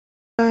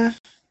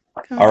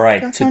All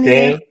right,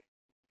 감사해요.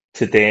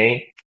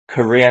 today,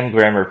 Korean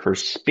grammar for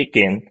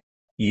speaking,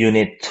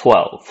 unit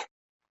 12.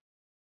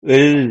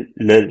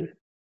 을.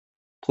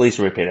 Please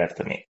repeat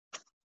after me.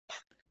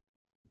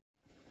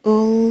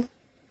 울,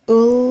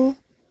 울,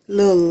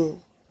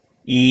 룰,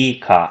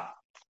 이가.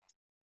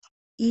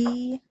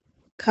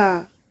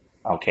 이가,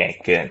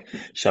 Okay, good.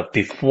 So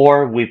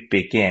before we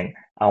begin,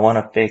 I want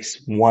to fix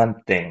one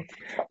thing.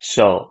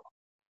 So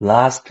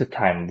last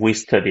time we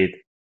studied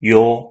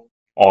요,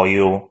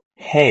 어요,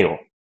 해요,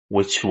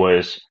 which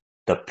was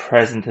the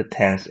present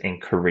tense in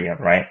Korean,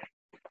 right?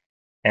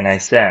 And I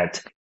said,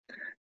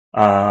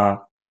 uh,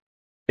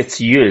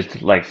 it's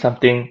used like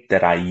something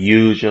that I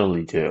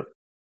usually do,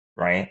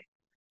 right?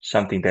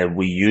 Something that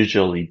we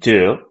usually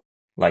do,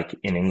 like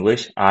in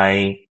English,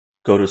 I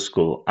go to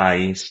school,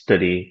 I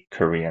study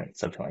Korean,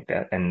 something like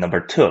that. And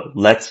number two,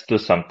 let's do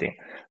something.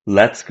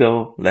 Let's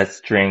go,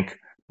 let's drink,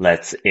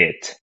 let's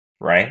eat,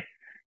 right?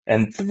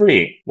 And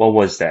three, what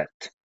was that?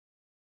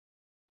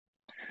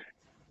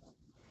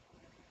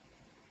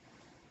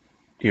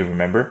 Do you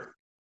remember?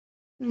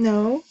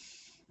 no,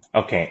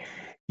 Okay.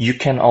 You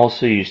can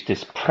also use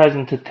this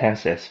present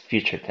tense as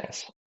future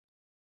tense.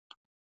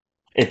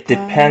 It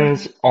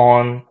depends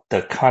on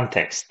the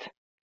context.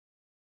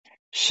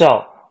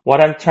 So,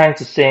 what I'm trying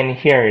to say in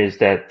here is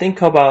that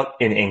think about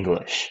in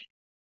English.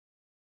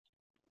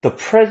 The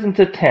present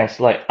tense,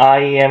 like I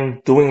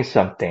am doing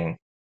something,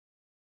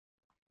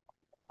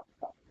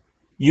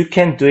 you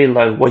can do it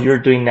like what you're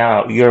doing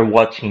now. You're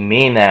watching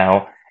me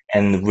now,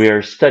 and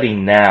we're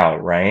studying now,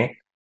 right?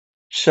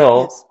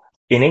 So, yes.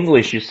 in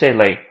English, you say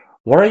like,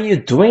 what are you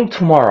doing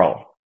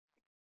tomorrow?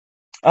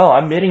 Oh,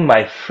 I'm meeting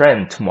my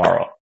friend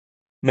tomorrow.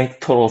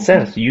 Make total Mhm.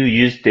 sense. You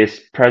use this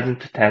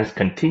present tense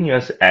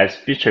continuous as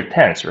future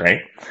tense,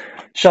 right?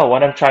 So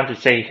what I'm trying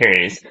to say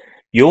here is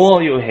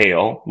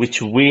요요해요,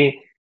 which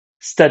we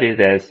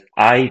studied as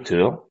I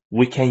do.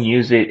 We can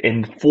use it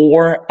in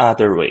four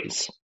other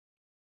ways.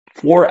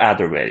 Four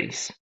other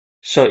ways.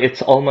 So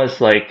it's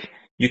almost like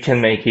you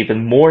can make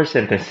even more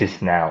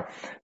sentences now,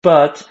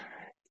 but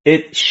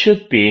it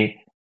should be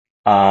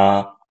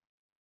uh,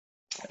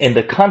 in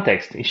the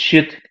context. It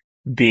should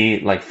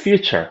be like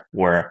future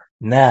or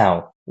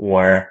now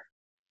or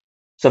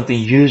something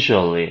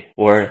usually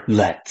or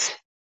let,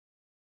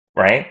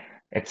 right?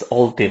 It's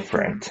all Okay.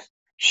 different.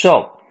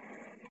 So,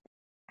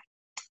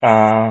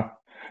 uh,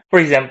 for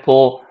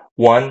example,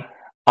 one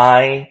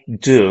I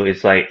do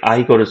is like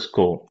I go to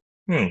school.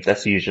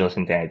 That's usually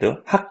something I do.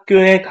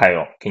 학교에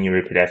가요. Can you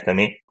repeat after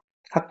me?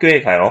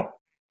 학교에 가요.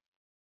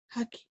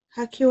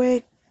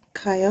 학교에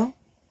가요?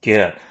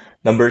 Good.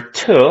 Number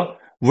two,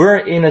 we're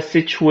in a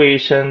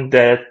situation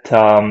that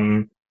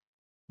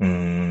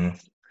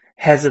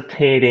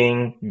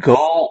hesitating,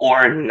 go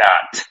or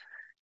not.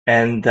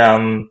 And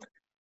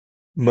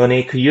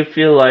Monique, you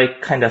feel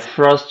like kind of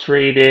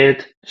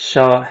frustrated.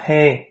 So,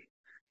 hey,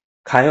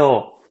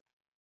 가요.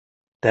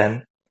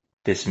 Then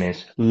this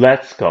means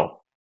let's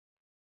go.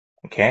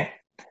 Okay.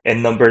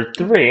 And number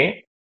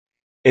three,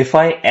 if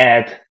I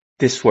add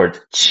this word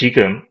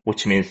지금,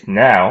 which means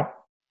now,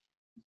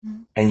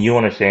 Mhm. and you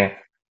want to say,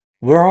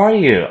 where are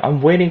you?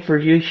 I'm waiting for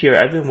you here.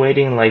 I've been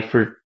waiting like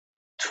for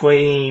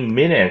 20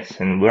 minutes.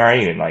 And where are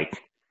you? Like,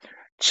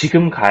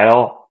 지금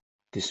가요.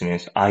 This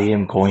means I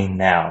am going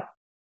now.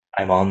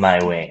 I'm on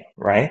my way,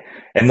 right?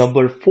 And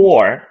number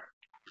four,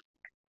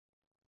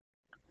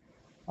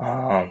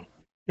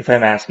 if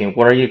I'm asking,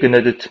 what are you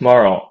gonna do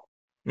tomorrow?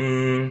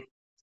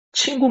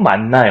 친구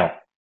만나요.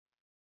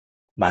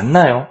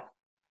 만나요.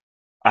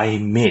 I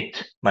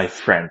meet my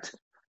friend,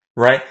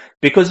 right?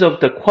 Because of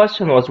the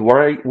question was, what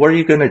are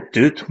you gonna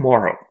do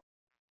tomorrow?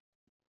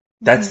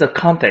 That's Mhm. the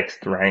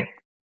context, right?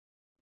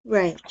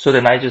 Right. So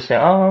then I just say,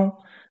 oh,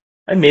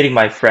 I'm meeting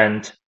my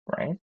friend,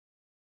 right?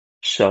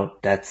 So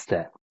that's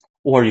that.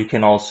 Or you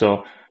can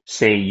also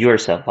say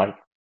yourself, like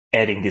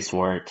adding this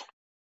word,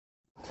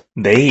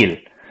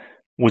 내일,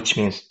 which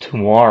means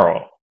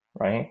tomorrow,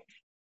 right?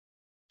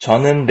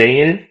 저는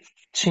내일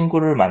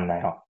친구를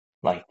만나요.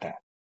 Like that.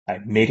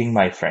 I'm meeting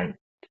my friend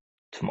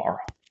tomorrow.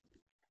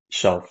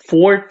 So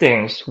four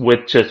things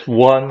with just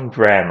one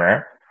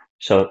grammar.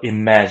 So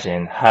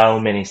imagine how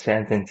many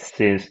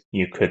sentences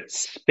you could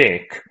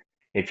speak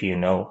if you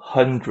know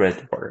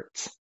 100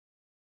 words.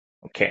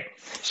 Okay,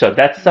 so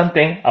that's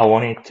something I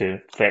wanted to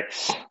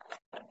fix.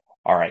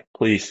 All right,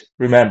 please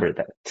remember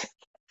that.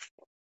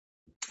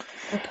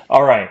 Okay.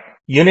 All right,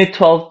 Unit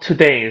 12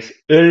 today is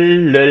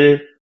을,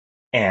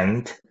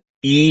 and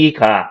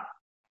이가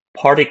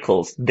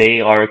particles.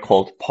 They are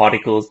called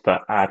particles,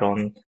 but I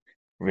don't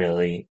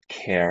really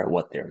care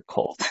what they're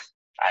called.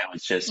 I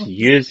would just Okay.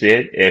 use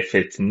it if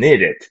it's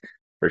needed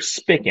for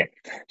speaking.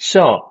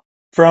 So,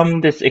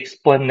 from this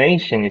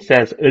explanation, it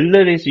says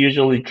을 is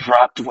usually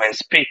dropped when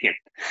speaking.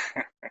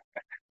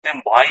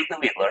 Then why do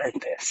we learn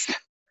this?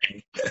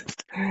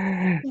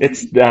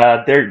 It's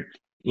they're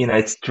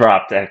it's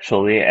dropped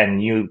actually,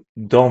 and you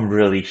don't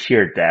really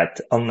hear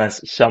that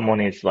unless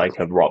someone is like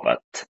a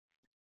robot.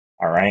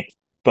 All right,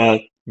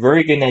 but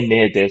We're gonna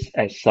need this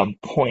at some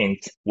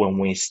point when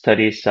we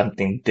study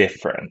something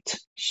different.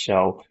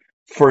 So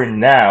for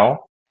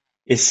now,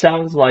 it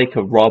sounds like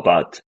a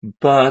robot,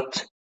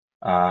 but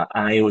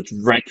I would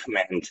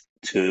recommend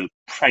to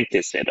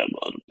practice it a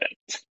little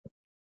bit.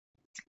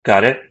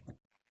 Got it?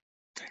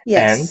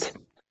 And Yes.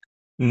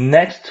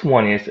 next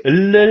one is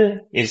l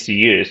is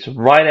used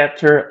right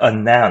after a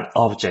noun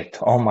object.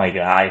 Oh my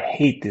God, I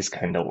hate this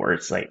kind of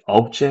words like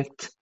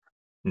object,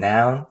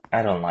 noun.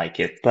 I don't like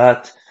it,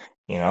 but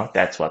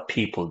that's what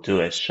people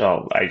do as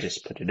so I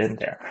just put it in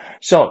there.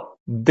 So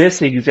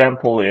this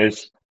example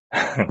is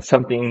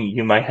something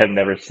you might have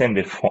never seen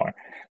before.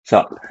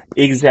 So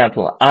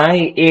example, I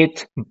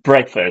eat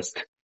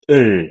breakfast.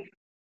 을.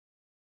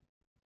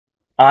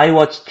 I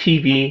watch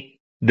TV.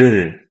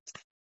 를.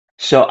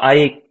 So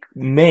I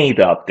made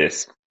up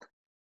this.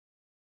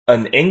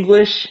 An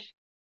English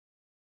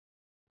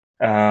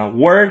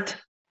word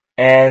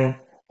and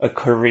a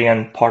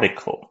Korean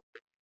particle.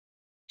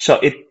 So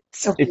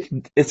Okay.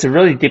 it's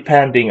really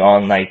depending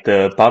on like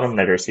the bottom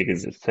letter's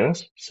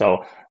existence.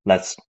 So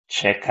let's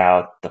check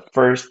out the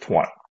first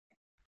one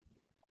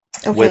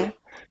with Okay.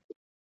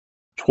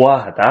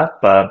 좋아하다,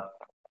 but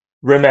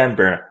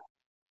remember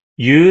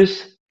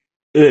use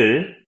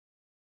을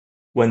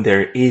when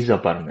there is a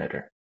bottom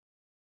letter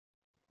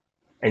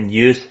and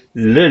use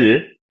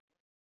를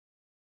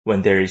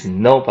when there is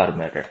no bottom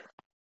letter.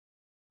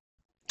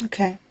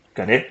 Okay.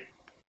 Got it?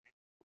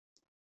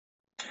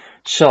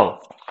 So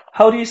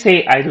how do you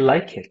say I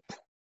like it?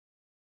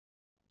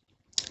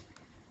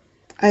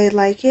 I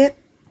like it.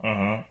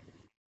 hmm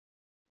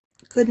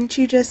Couldn't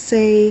you just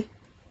say,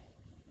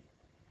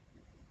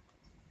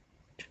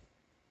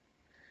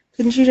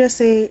 couldn't you just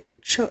say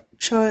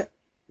choyo?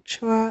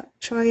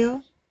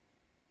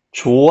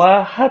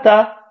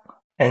 좋아하다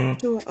and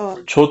Oh,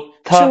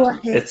 좋다,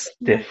 좋아해. it's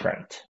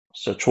different.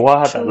 So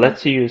좋아하다, 좋아,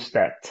 let's use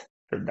that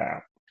for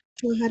now.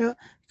 좋아하러.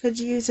 Could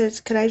you use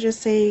it? Could I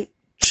just say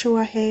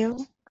좋아해요?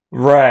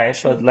 Right,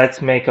 but 좋아,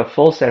 let's make a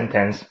full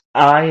sentence.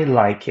 I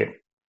like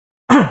it.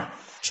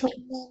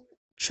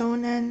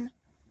 저는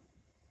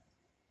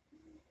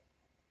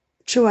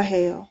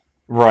좋아해요.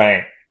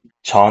 Right.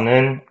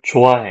 저는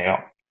좋아해요.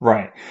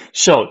 Right.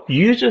 So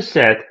you just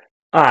said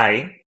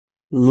I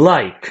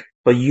like,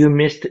 but you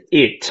missed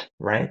it,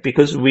 right?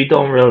 Because we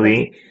don't Right.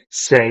 really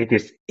say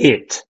this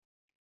it.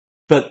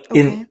 But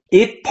in Okay.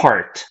 it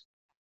part,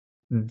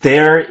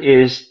 there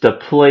is the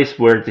place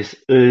where this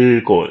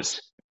을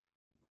goes.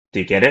 Do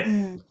you get it?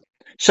 Mm,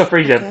 So for okay.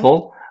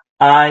 example,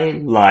 I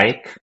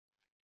like,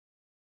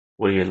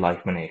 what do you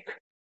like, Monique?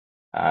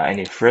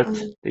 Any fruit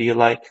Um, that you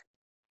like?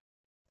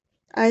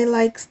 I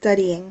like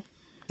studying.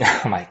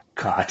 Oh my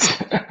God.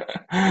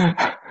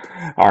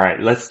 All right,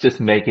 let's just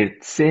make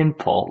it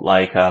simple,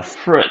 like a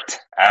fruit,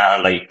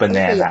 like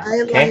Okay, banana.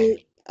 I Okay?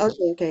 like.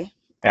 Okay, okay,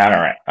 All okay.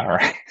 right, all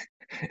right.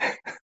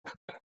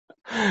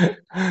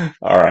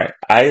 All right.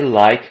 I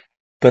like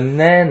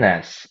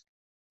bananas,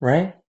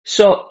 right?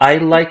 So I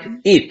like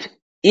Mhm. it.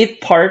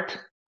 It part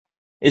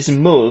is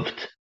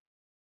moved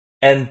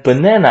and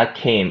banana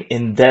came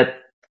in that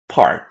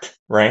part,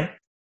 right?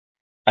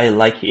 I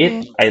like Okay,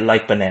 it. I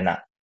like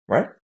banana,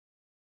 right?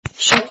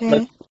 So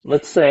okay.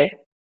 let's say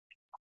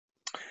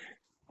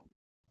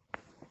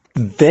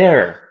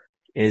there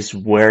is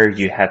where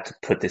you have to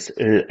put this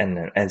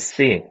and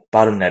C,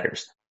 bottom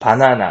letters.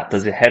 Banana,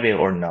 does it have it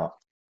or no?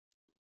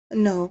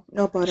 No,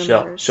 no bottom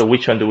So letters.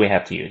 which one do we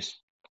have to use?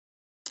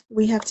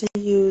 We have to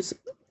use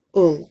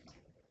ul,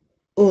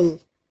 ul.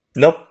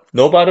 Nope,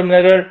 no bottom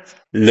letter.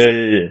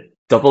 L,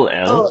 double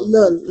Oh, L.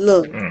 lul,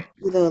 lul, Mm.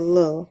 lul,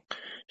 lul.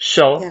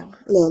 So, Yeah,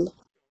 lul.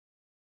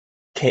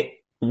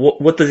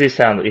 what does it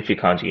sound if you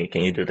conjugate?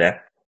 Can you do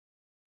that?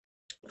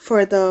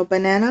 For the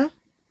banana,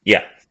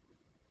 Yeah,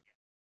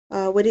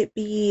 would it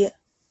be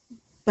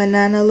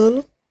banana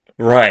lul?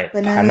 right.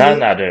 Banana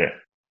lul? 바나나를,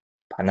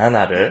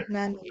 바나나를.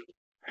 Banana,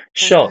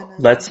 So, banana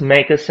lul. let's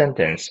make a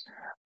sentence.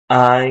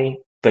 I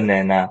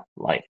banana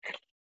like.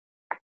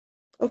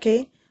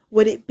 Okay.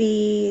 Would it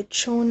be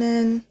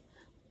cho는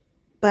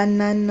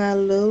banana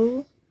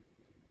lul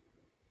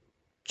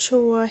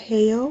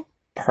좋아해요?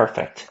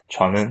 Perfect.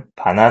 저는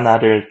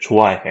바나나를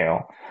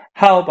좋아해요.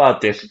 How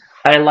about this?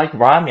 I like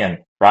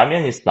ramen.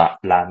 Ramen is not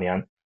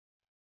라면.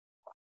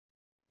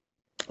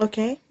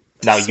 Okay.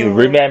 Now you So,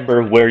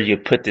 remember where you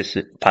put this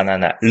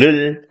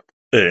바나나를,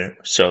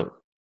 so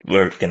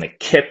we're gonna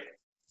keep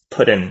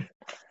putting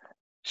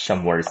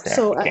some words there.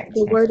 so Okay.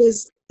 the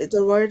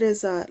word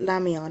is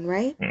ramyeon,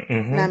 right?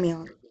 Mm-hmm.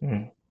 Ramyeon.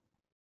 Mm-hmm.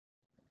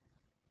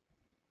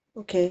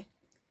 Okay.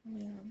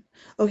 Ramyeon.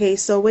 Okay,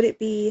 so would it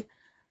be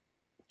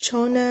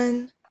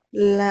저는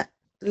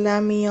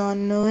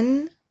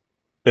라면은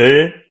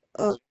을,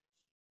 어,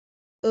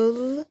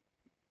 을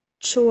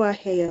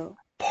좋아해요.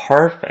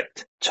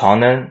 perfect.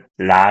 저는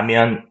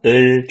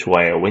라면을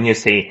좋아해요. When you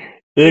say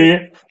을,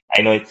 을,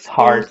 I know it's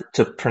을, hard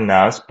to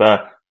pronounce,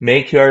 but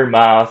make your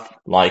mouth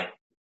like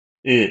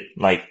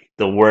like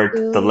the word,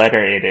 the 을,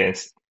 letter it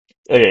is.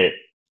 을.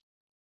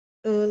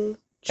 을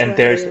And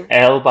there's 좋아해요.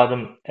 L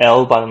bottom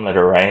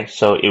letter, right?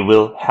 So it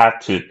will have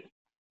to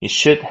it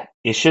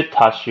should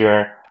touch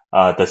your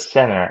the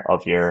center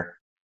of your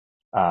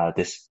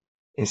this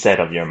inside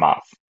of your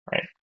mouth,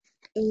 right?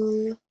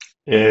 L,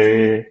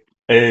 L,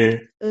 Uh,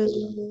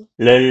 uh,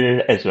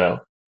 L, as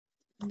well.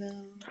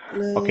 L,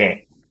 L.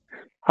 Okay,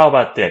 how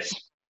about this?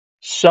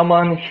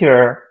 Someone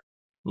here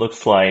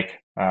looks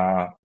like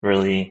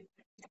really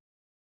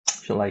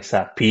she likes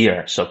that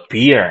beer. So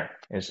beer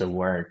is a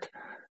word.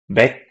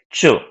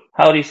 맥주.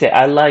 How do you say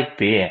I like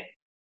beer?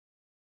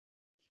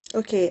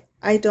 Okay,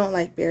 I don't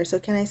like beer, so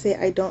can I say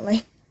I don't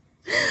like?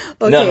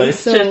 No, Okay,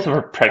 it's just so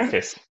for uh,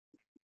 practice.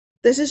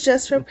 this is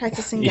just for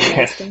practicing,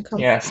 guys. Yes,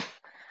 yes.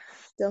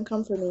 Don't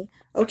come for me.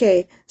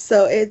 Okay,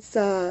 so it's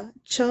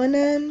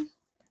저는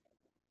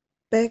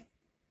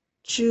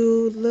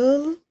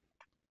맥주를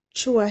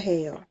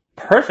좋아해요.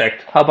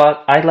 Perfect. How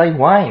about I like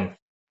wine?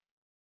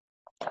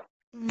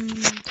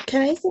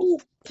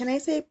 Can I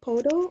say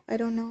podo? I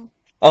don't know.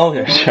 Oh,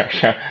 yeah, Podo? sure,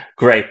 sure.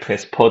 Great,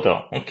 please,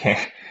 Poto. Okay.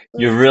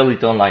 You Okay. really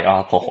don't like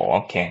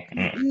alcohol. Okay.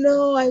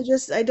 No,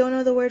 I don't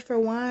know the word for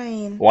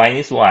wine. Wine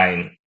is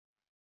wine.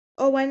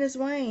 Oh, wine is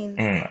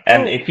wine. And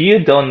Oh, if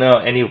you don't know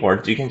any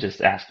words, you can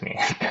just ask me.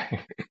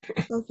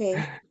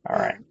 okay. All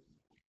right.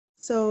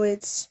 So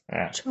it's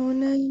Yeah,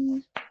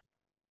 저는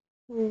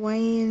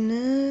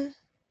와인을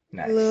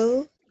nice.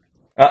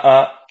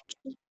 어,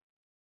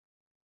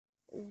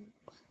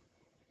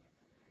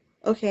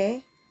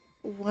 okay.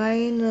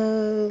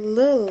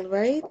 와인을,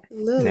 right?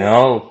 를.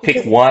 No,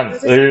 pick Because one.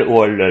 does it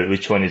or 를.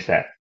 Which one is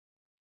that?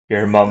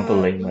 You're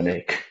mumbling, 와인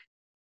Monique.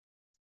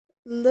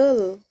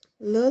 를.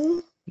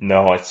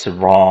 No, it's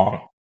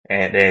wrong.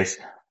 It is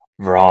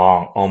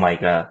wrong. Oh my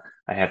God.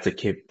 I have to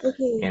keep,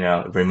 Okay.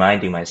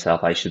 reminding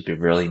myself I should be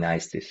really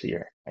nice this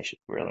year. I should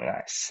be really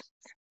nice.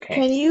 Okay.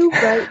 Can you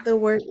write the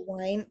word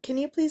wine? Can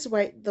you please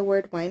write the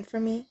word wine for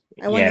me?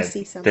 I want to Yeah,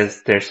 see something.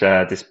 there's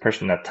this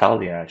person,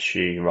 Natalia,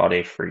 she wrote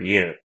it for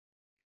you.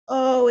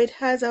 Oh, it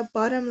has a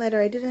bottom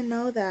letter. I didn't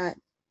know that.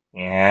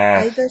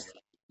 I Yes. just,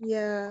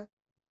 yeah.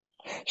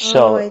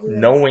 Oh, I So didn't.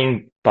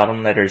 knowing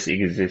bottom letters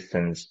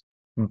existence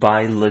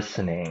by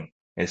listening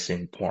is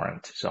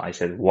important. So I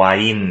said Oh,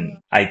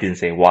 와인. I didn't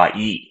say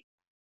와이.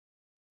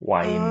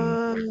 와인.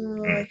 oh,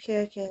 Mm,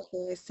 okay.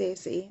 I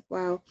see.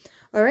 Wow.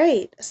 All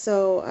right.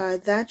 So,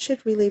 that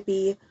should really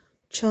be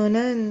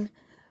저는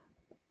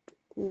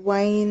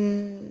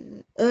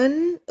와인을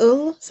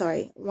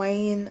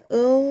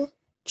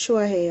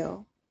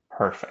좋아해요.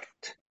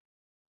 perfect.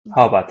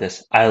 How Mhm. about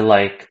this? I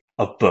like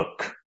a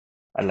book.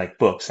 I like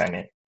books, I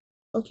mean.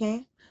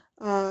 Okay.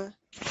 Uh,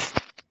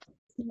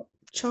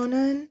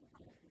 저는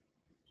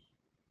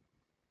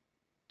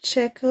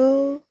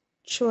책을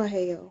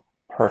좋아해요.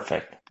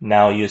 Perfect.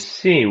 Now you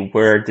see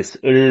where this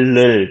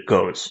을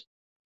goes,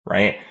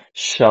 right?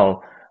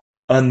 So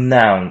a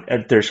noun,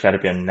 there's got to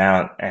be a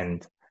noun,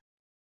 and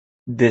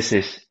this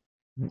is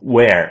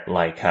where,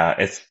 like,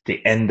 it's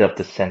the end of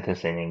the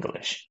sentence in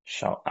English.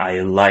 So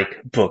I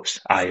like books.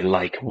 I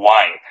like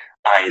wine.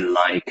 I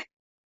like,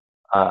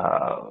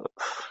 uh,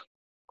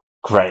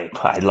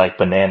 grape. I like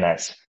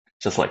bananas.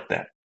 Just like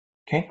that.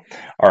 Okay.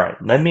 All right.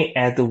 Let me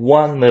add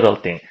one little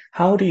thing.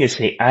 How do you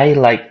say I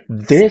like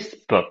this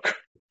book?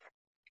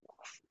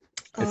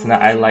 It's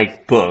not I Um,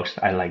 like books.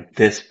 I like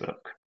this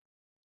book.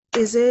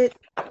 is it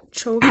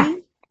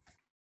chogi?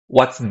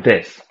 What's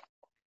this?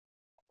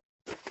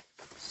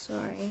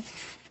 Sorry.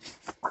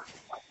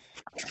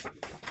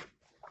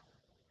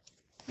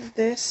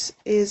 This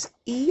is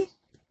E.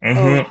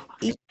 Oh, Mm-hmm.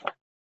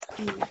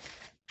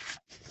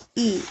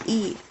 E,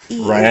 E,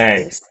 E is Right.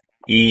 this.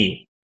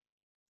 E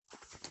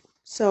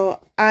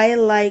So I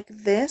like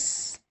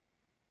this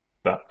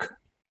book.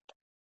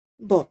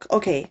 book.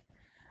 Okay.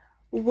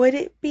 Would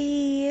it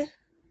be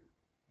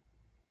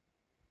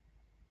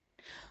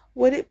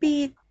would it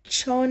be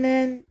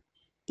Chonen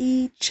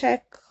이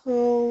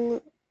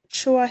책을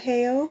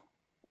좋아해요?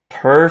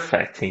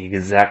 Perfect.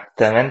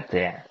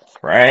 Exactamente.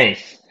 Right.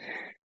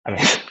 I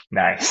mean,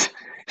 nice.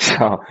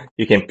 So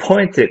you can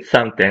point at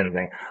something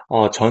like,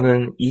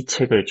 저는 이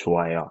책을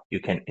좋아해요.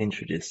 You can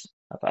introduce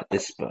about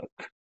this book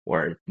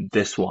or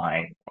this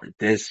wine or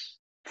this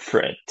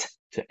fruit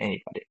to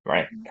anybody,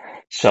 right?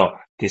 So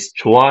this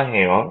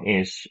좋아해요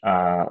is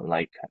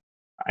like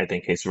I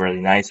think it's a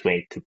really nice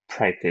way to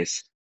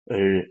practice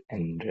을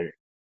and 를.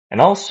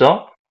 And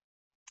also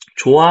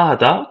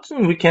좋아하다,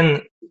 we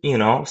can,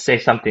 say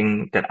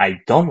something that I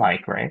don't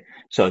like, right?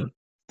 So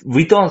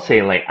we don't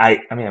say like I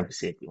mean,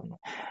 obviously,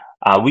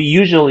 we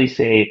usually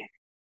say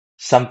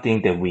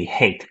something that we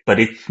hate, but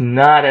it's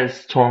not as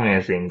strong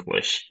as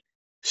English.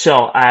 So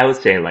I would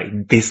say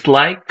like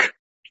dislike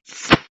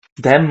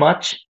that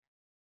much,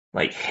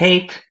 like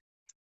hate,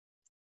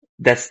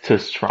 that's too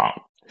strong.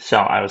 So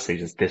I would say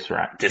just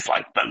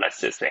dislike, but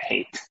let's just say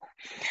hate.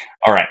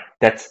 All right,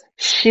 that's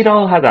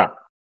싫어하다.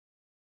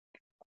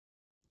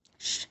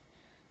 시-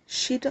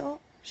 시도,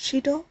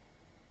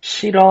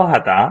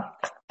 싫어하다.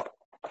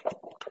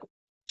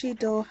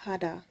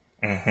 시도하다.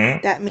 hmm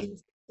That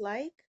means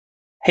like,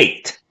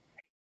 Hate.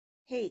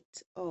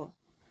 hate. Oh,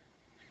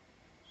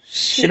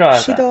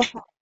 싫어하다.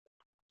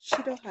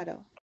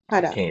 시도하다.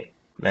 Okay,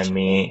 let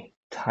me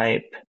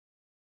type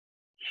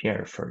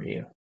here for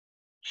you.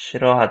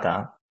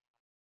 싫어하다.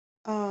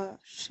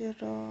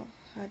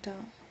 싫어하다.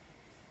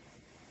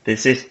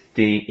 This is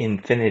the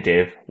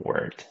infinitive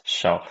word.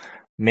 So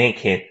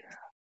make it,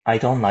 I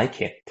don't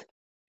like it.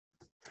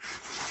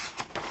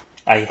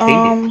 I hate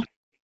it.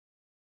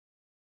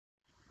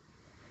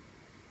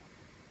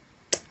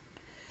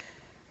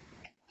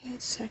 Wait a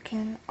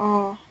second.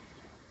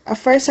 At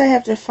first I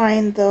have to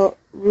find the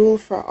rule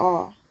for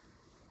all.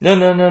 No,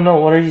 no, no, no.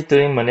 What are you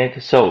doing,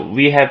 Monique? So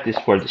we have this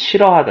word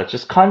싫어하다.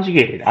 Just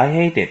conjugate it. I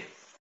hate it.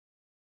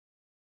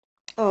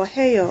 Oh,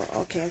 heyo.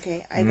 Okay,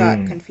 okay. I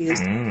got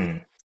confused.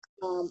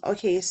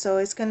 Okay, so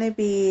it's gonna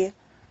be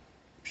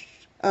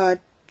uh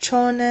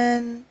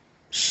cho는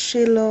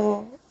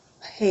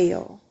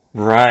싫어해요.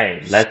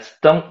 Right.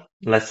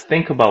 Let's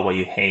think about what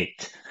you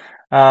hate.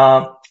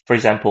 For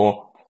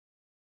example,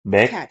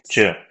 Cats.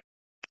 맥주,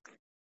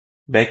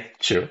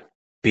 맥주,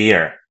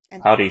 beer.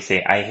 And How do you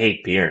say I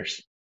hate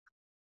beers?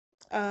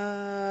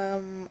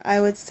 I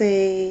would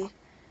say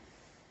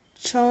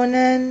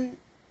cho는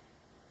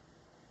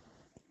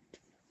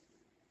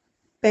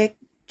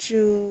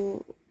맥주를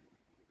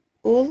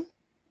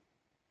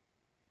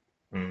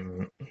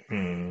Mm,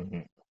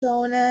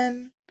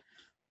 cho는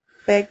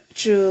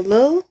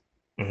맥주를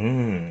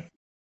mm.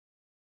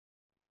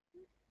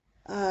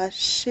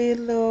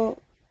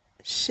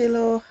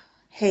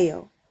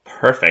 싫어해요.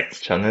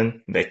 Perfect.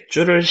 저는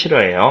맥주를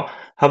싫어해요.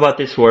 How about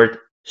this word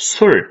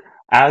술,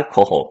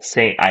 alcohol?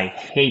 Say I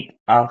hate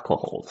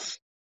alcohols.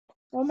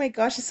 Oh my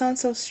gosh, it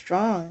sounds so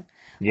strong.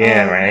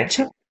 Yeah, right?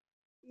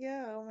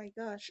 Yeah, oh my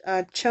gosh.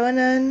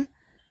 저는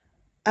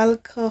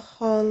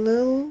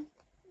알코올을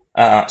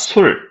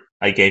술.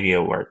 I gave you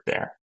a word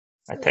there.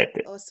 I typed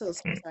it.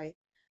 sorry.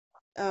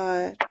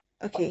 Uh,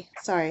 okay,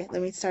 sorry.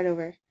 Let me start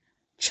over.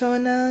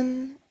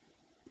 저는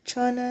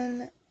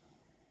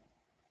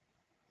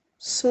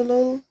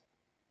술을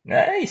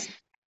Nice.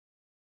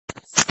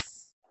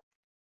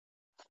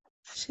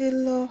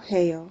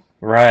 싫어해요.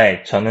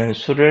 Right. 저는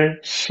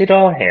술을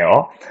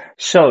싫어해요.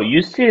 So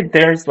you see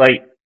there's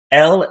like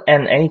L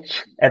and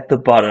H at the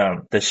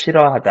bottom. The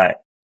싫어하다.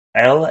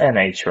 L and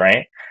H,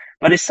 right?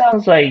 But it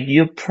sounds like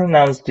you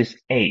pronounce this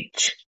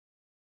H.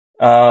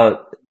 Uh,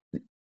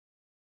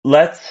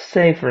 let's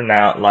say for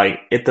now,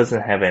 like it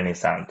doesn't have any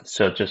sound.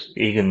 So just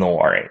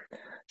ignore it.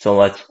 So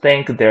let's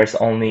think there's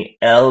only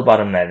L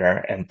bottom letter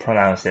and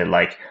pronounce it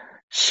like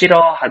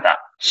싫어하다.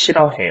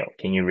 싫어해요.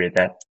 Can you read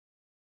that?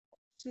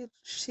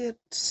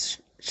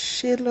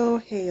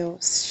 싫어해요.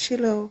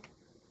 싫어.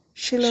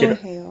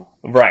 싫어해요.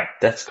 Right,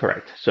 that's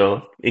correct.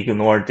 So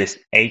ignore this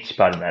H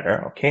bottom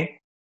letter, okay?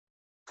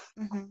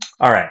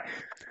 All right.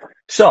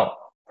 So,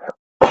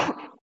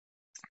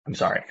 I'm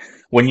sorry.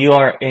 When you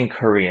are in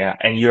Korea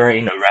and you're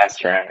in a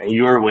restaurant and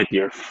you're with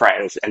your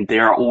friends and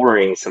they're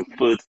ordering some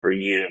food for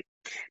you,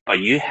 but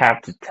you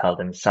have to tell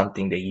them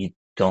something that you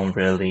don't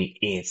really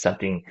eat,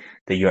 something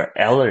that you're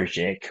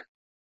allergic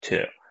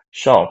to.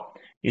 So,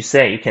 you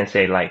can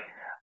say like,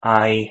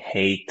 I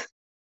hate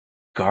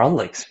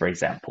garlics, for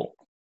example.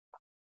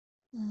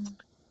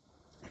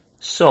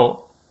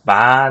 So,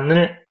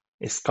 마늘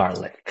is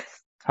garlic.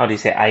 How do you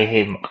say I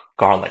hate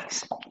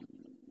garlics?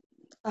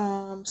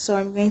 So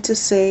I'm going to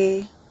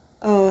say,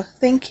 oh,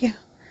 thank you.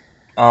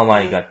 Oh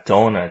my God,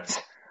 donuts.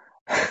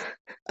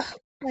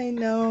 I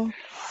know.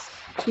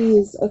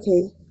 Jeez,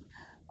 okay.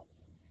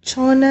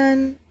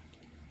 저는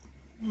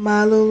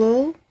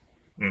마늘을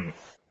Mm,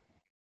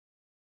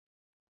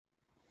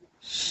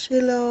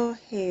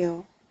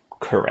 싫어해요.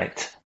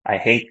 correct. I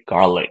hate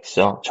garlic.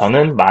 So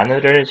저는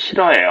마늘을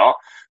싫어해요.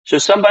 So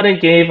somebody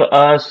gave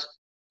us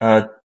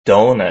a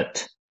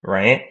donut,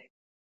 right?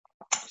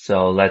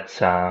 So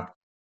let's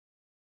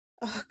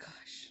Oh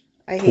gosh,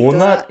 I hate donut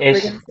donut. We're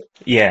is gonna say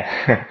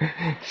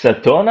yeah. So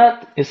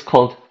donut is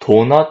called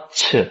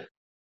도너츠.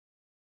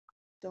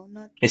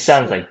 donut. It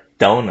sounds like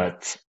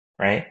donuts,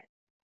 right?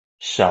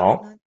 So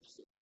Donut.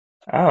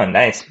 oh,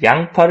 nice.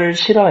 양파를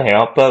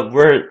싫어해요, but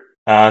we're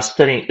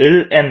studying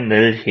을 and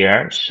늘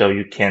here, so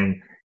you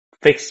can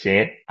fix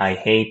it. I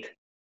hate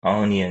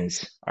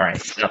onions. All right,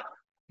 so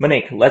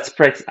Monique, let's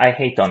practice. I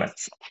hate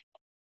donuts.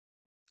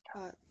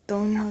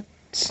 Donut.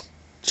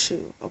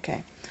 Chew.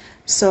 Okay.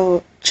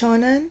 So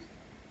저는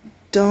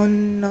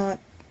donut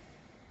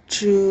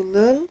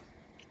주를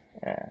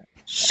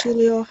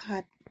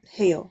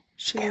싫어해요.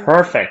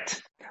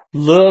 Perfect.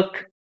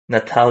 Look,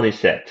 Natalie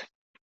said.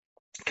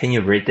 Can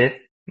you read it,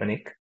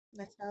 Monique?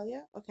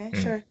 Natalia? Okay,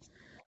 sure.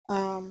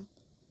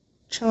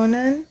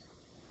 저는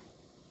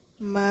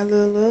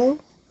마늘을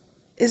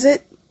is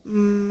it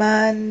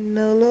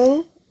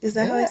마늘을? Is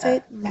that how I say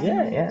it?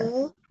 Yeah.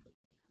 마늘을?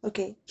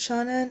 Okay,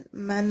 저는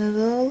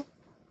마늘을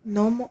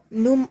너무.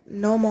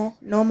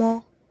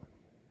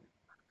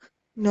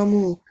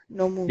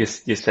 You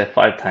said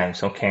 5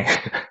 times. Okay.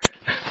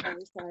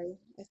 Sorry.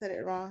 I said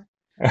it wrong.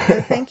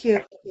 Thank you.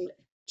 Okay.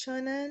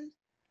 저는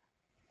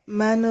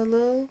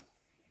마늘을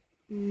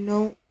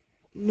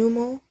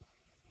너무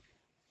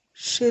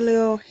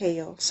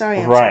싫어해요. Sorry,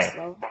 I'm so Right.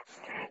 slow.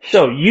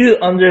 So you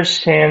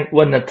understand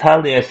what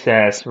Natalia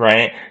says,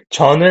 right?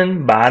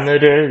 저는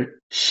마늘을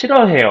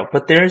싫어해요.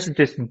 But there's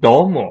this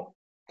너무.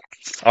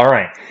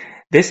 Alright.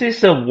 This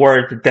is a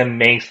word that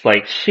makes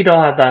like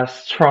싫어하다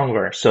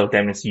stronger. So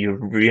that means you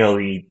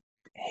really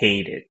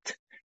hate it.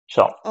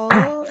 So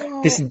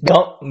this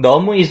Oh,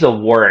 너무 is a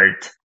word,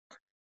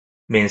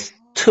 means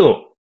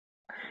too.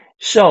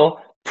 So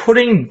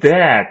putting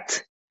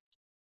that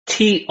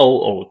too,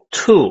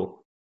 too,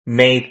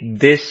 made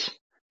this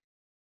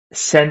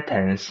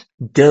sentence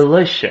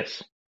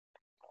delicious.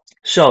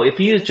 So if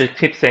you delicious. just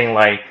keep saying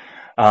like,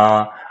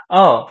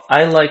 oh,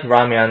 I like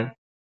ramen,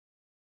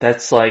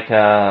 that's like,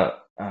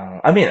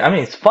 I mean,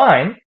 it's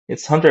fine.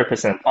 It's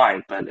 100%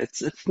 fine, but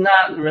it's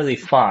not really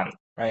fun,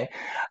 right?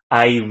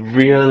 I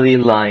really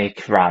like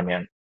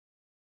ramen,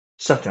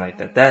 something like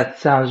that. Oh, That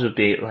sounds would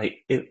be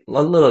like a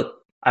little,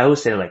 I would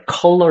say like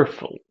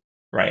colorful,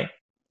 right?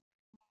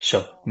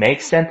 So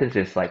make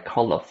sentences like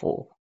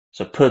colorful.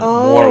 So put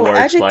more oh,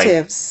 words like,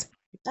 adjectives.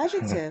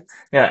 Adjectives.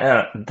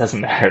 yeah, it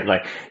doesn't matter.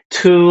 Like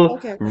to,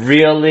 Okay, okay.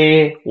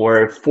 really,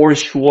 or for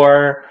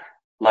sure,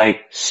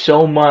 like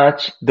so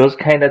much. Those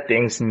kind of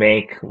things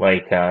make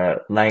like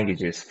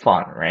languages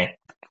fun, right?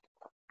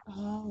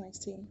 Oh, I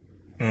see.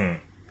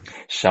 Mm.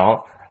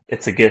 So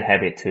it's a good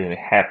habit to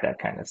have that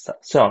kind of stuff.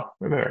 So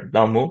remember,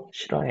 너무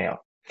싫어해요.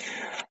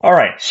 All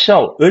right.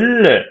 So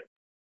을을.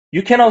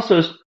 You can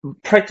also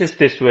practice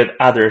this with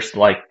others,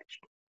 like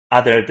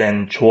other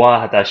than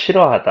좋아하다,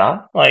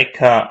 싫어하다. Like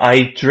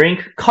I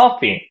drink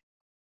coffee,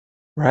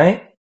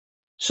 right?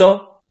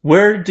 So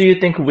where do you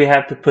think we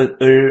have to put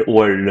을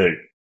or 를?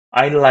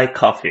 I like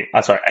coffee.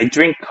 Sorry, I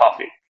drink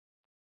coffee.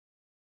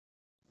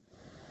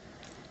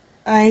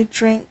 I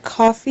drink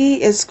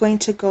coffee is going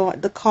to go,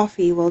 the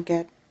coffee will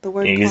get, the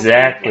word coffee will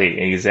Exactly,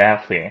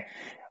 exactly.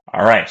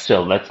 All right,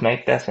 so let's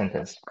make that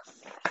sentence.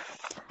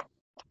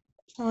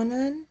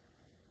 저는,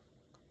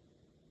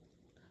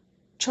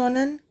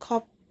 저는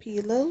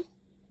커피를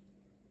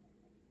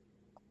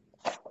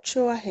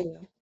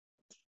좋아해요.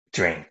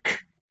 Drink.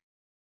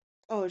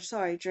 Oh,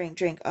 sorry,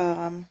 drink.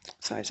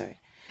 Sorry.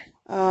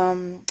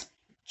 Um,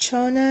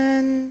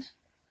 저는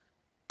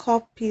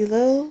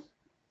커피를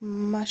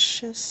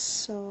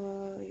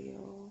마셨어요.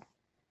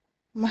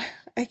 마,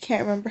 I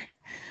can't remember.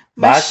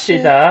 마셔,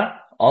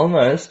 마시다.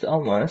 Almost,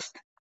 almost.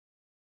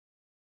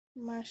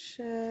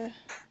 마셔.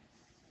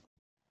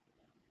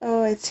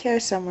 Oh, it's here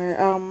somewhere.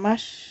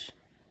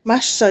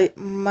 마셔요.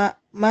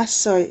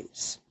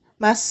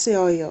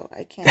 마셔요.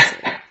 I can't say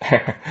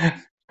it.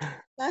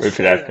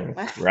 Repeat after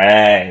마셔요. me.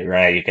 Right,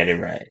 right, you get it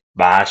right.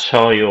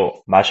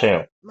 마셔요,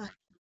 마셔요. 마.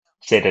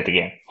 Say that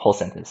again. Whole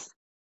sentence.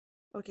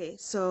 Okay,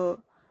 so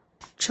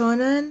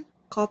저는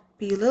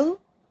커피를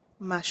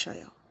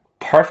마셔요.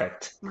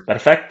 Perfect. 마.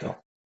 Perfecto.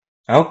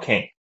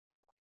 Okay.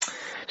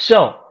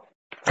 So,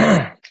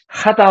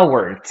 하다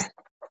words.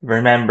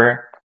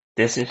 Remember,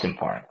 this is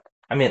important.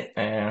 I mean,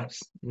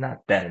 it's not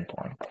that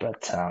important,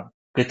 but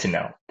good to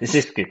know. This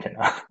is good to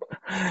know.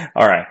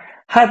 All right.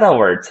 하다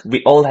words.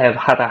 We all have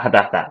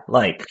하다.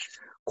 Like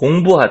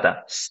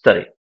공부하다,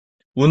 study.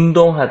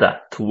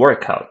 운동하다, to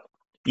work out.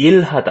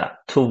 일하다,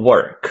 to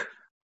work.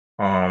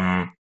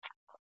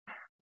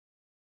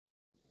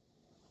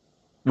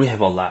 We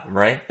have a lot,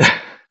 right?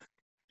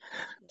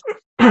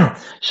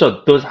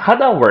 So those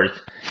하다 words,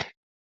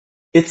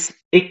 it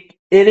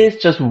is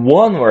just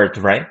one word,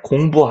 right?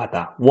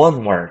 공부하다,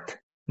 one word,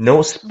 no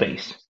Mhm.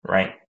 space,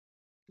 right?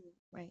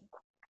 Right.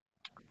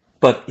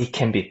 But it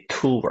can be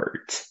two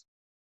words.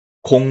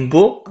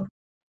 공부 Oh,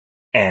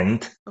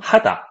 and okay.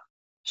 하다.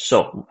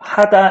 So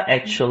하다 Mm.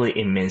 actually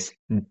it means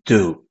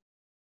do.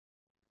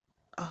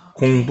 Okay.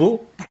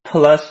 공부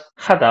plus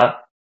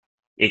하다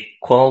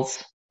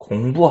equals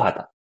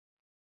공부하다.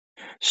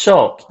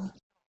 So Okay.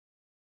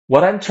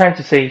 what I'm trying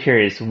to say here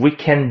is we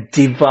can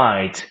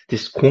divide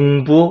this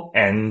공부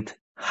and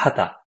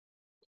하다.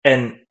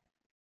 And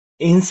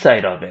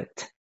inside of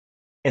it,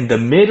 in the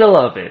middle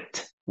of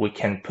it, we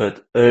can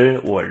put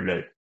을 or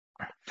를.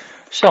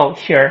 So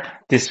here,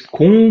 this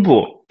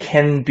공부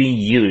can be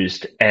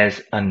used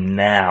as a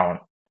noun.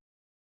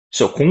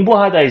 So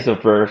공부하다 is a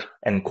verb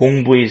and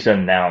공부 is a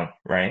noun,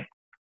 right?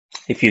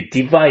 If you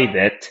divide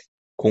it,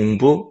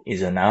 공부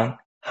is a noun,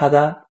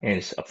 하다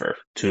is a verb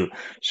too.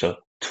 So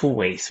two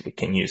ways we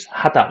can use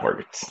하다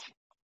words.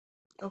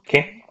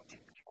 Okay? Okay.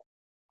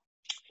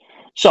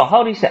 So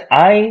how do you say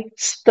I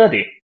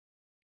study?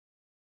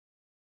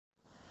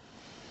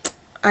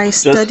 I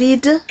Just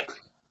studied.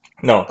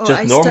 no, Oh,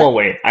 just normal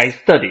way. I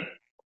study.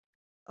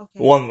 Okay.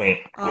 One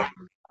way.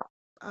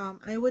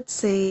 I would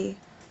say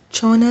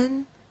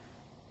저는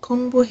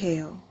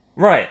공부해요.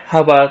 Right.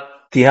 How about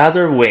the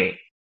other way?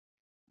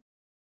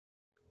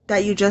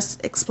 That you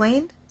just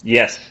explained.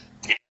 Yes.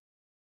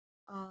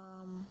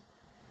 Um,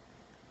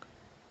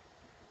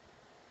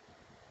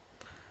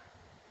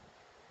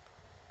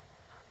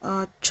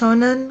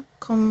 저는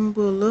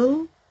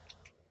공부를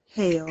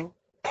해요.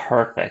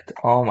 Perfect.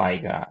 Oh my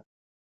God.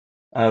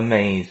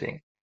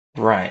 Amazing.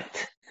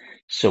 Right.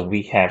 So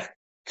we have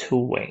two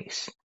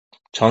ways.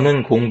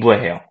 저는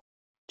공부해요.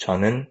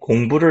 저는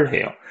공부를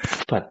해요.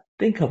 But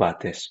think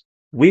about this.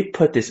 We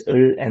put this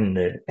을 and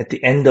를 at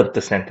the end of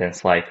the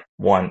sentence like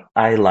one,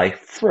 I like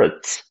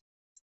fruits.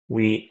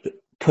 We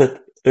put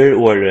을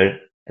or 를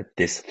at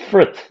this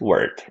fruit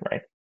word,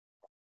 right?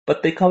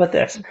 But think about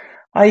this.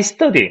 I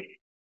study.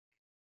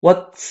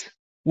 What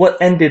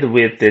ended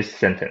with this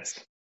sentence?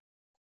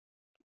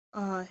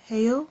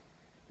 해요?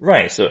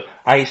 Right. So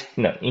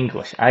no,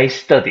 English. I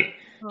study.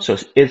 Oh, So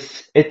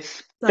it's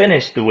study.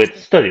 finished with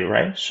study,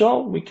 right?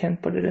 So we can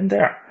put it in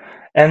there.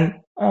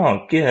 And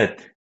oh,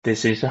 good.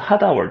 This is a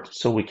하다 word,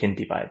 so we can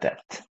divide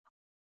that.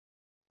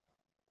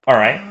 All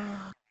right.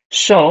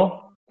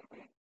 So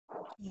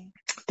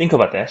think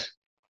about this.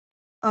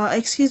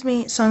 Excuse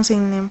me,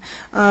 선생님.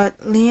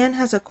 Leanne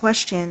has a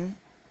question.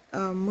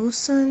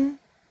 무슨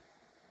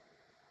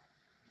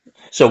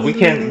So we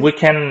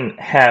can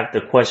have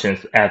the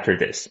questions after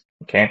this,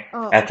 okay?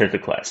 Oh, After the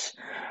class.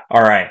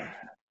 All right.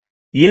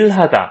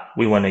 일하다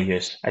we want to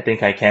use. I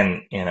think I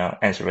can,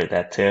 answer with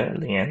that too,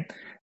 Leanne.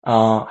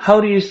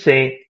 How do you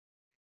say,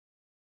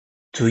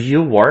 do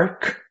you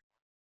work?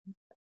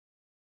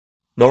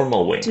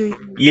 Normal way.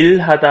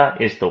 일하다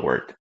is the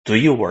word. Do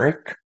you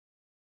work?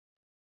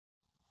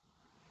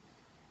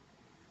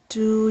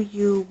 Do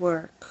you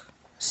work?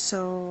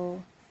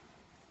 So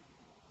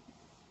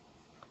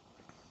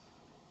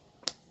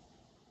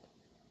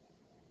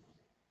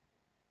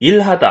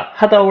일하다,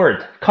 하다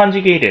word,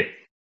 conjugated.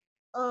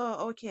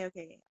 Oh,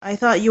 okay. I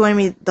thought you wanted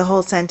me the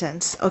whole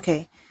sentence.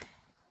 Okay.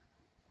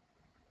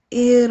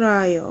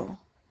 일해요.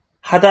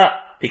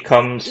 하다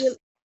becomes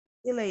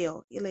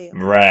일해요.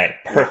 right.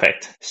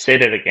 Perfect. Say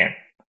that again.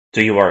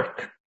 Do you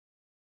work?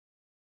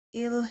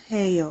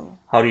 일해요.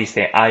 How do you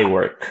say I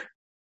work?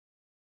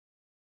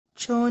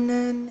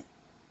 저는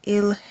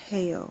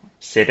일해요.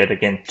 Say that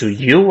again. Do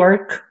you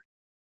work?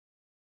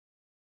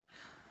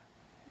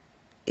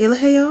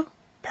 일해요?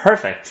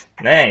 Perfect.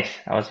 Nice.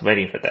 I was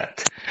waiting for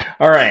that.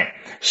 All right.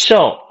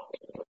 So,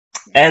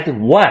 add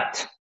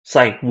what? It's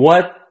like,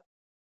 what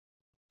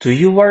do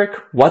you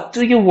work? What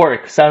do you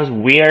work? Sounds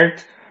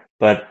weird,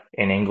 but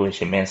in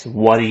English it means,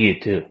 what do you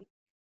do?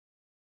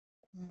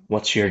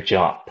 What's your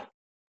job?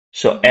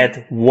 So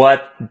add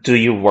what do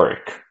you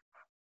work?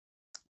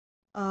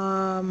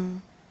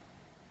 Could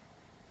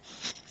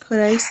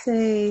I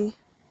say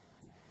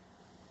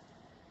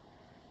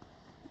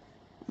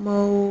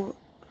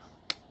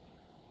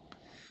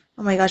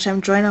Oh my gosh, I'm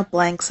drawing a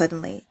blank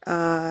suddenly.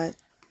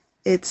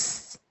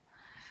 It's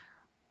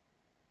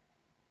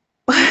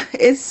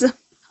it's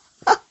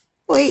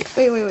wait.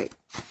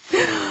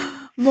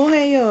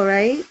 뭐해요,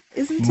 right?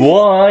 Isn't it?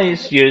 뭐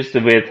is used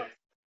with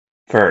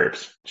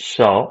verbs.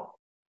 So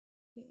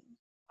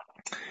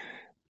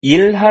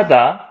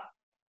일하다,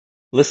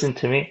 listen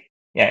to me.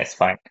 Yeah, it's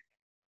fine.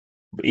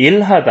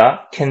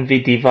 일하다 can be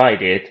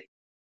divided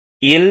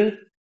일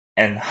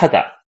and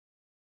하다.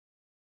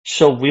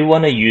 So we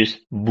want to use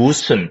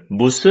무슨.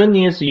 무슨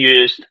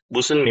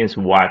means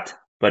what,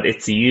 but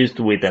it's used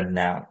with a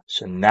noun.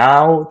 So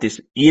now this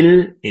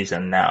일 is a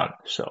noun.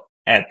 So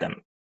add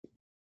them.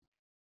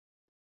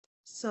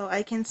 So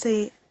I can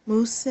say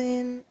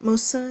무슨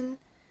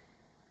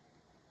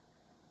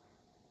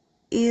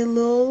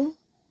일을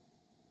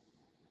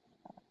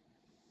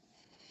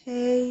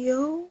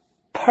해요?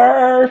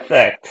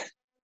 Perfect.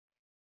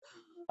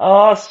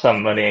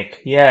 Awesome,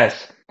 Monique.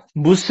 Yes.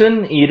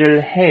 무슨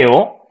일을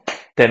해요?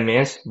 That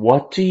means,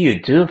 what do you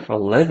do for a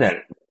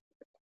living?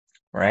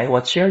 Right?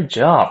 What's your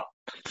job?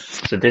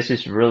 So this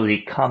is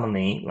really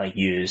commonly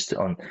used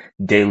on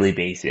daily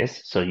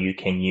basis. So you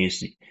can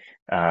use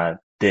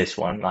this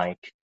one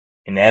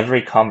in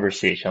every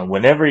conversation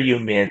whenever you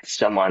meet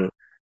someone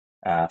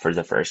for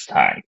the first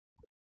time.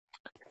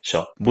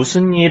 So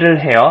무슨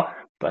일을 해요?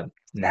 But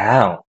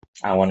now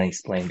I want to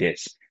explain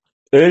this.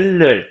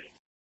 을을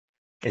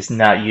is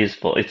not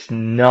useful. It's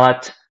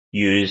not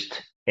used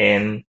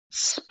in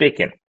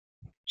speaking.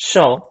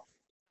 So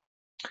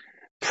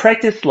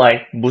practice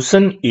like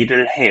무슨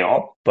일을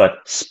해요,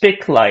 but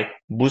speak like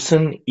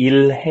무슨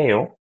일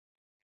해요.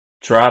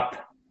 Drop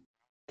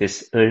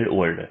this 을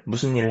or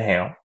무슨 일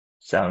해요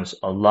sounds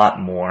a lot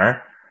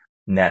more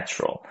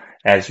natural.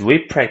 As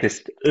we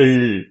practiced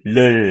을,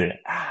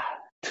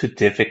 too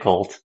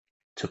difficult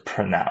to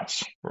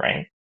pronounce,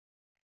 right?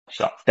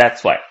 So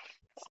that's why.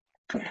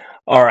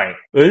 All right,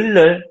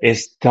 을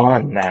is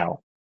done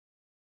now.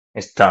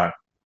 It's done.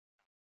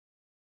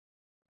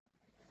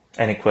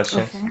 Any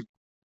questions? Okay.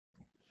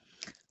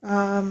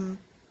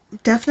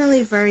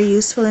 Definitely very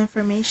useful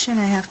information.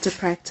 I have to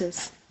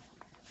practice.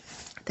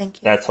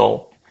 Thank you. That's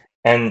all.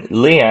 And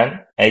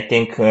Leanne, I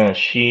think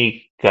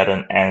she got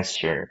an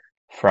answer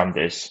from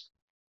this.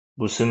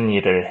 무슨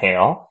일을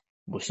해요?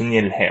 무슨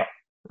일을 해요?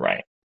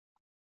 Right.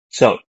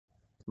 So,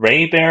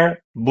 Ray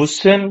Bear,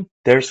 무슨,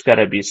 there's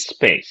gotta be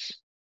space.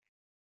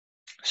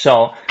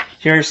 So,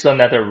 here's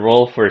another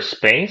rule for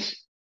space.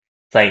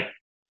 It's like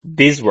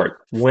this word,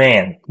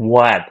 when,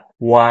 what,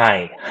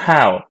 why,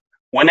 how.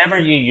 Whenever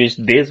you use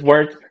this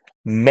word,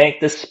 make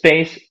the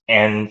space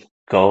and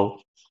go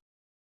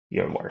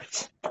your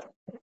words.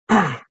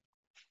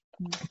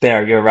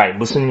 There, you're right.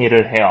 무슨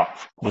일을 해요?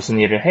 무슨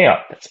일을 해요?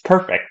 That's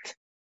perfect.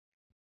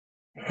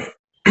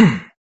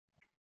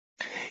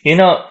 You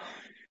know,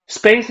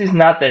 space is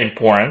not that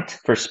important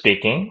for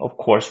speaking. Of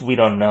course, we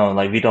don't know,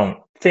 like, we don't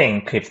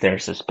think if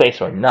there's a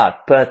space or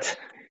not. But,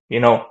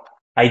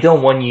 I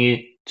don't want you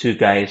to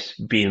guys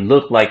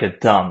look like a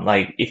dumb.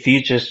 Like, if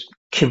you just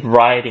keep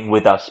writing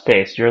without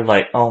space, you're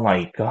like, oh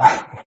my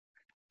God.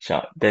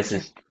 So this Okay.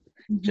 is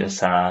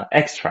just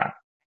extra.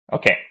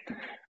 Okay.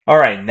 All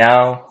right.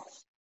 Now,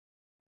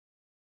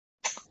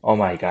 oh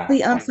my God.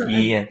 Wait, I'm sorry.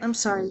 Ian. I'm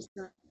sorry.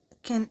 Sir.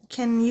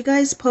 Can you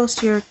guys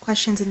post your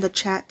questions in the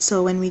chat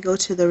so when we go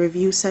to the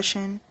review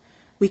session,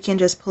 we can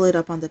just pull it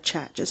up on the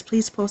chat. Just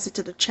please post it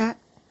to the chat.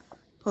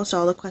 Post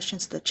all the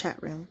questions to the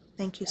chat room.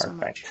 Thank you so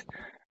much. Perfect.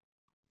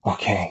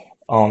 Okay.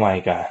 Oh my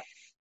God.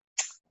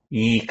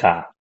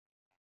 이가.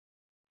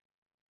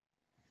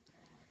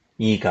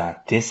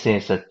 이가. This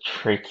is as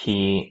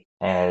tricky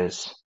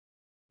as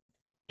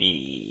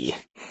B.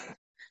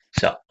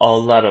 So a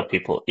lot of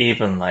people,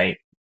 even like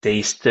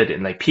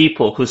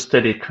people who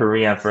studied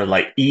Korean for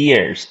like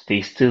years,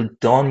 they still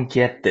don't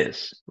get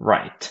this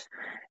right.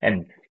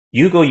 And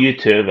you go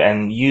YouTube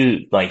and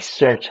you like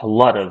search a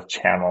lot of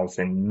channels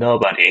and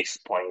nobody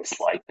explains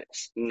like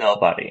this.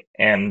 Nobody.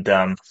 And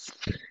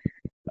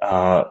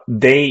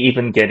they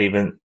even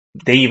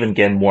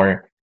get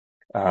more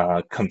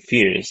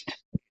confused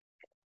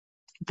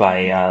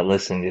by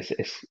listening to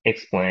this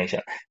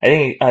explanation. I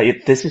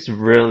think this is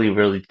really,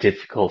 really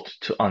difficult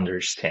to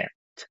understand.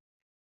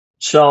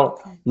 So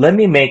Okay. let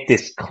me make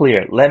this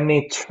clear. Let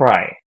me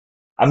try.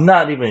 I'm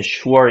not even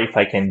sure if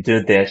I can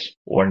do this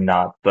or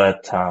not,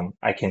 but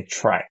I can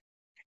try.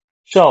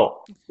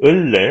 So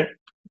을을,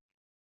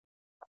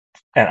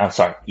 and I'm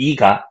sorry,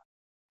 이가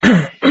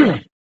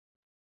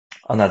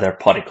another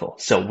particle.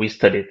 So we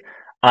studied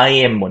I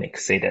am Monique.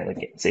 Say that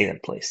again. Say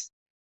that, please.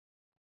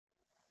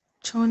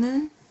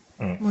 저는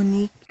Mm.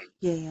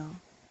 모닉이에요.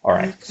 All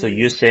right. So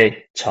you 모니크예요.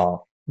 say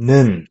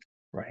저는,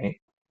 right?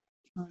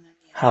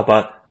 저는요. How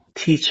about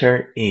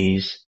teacher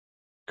is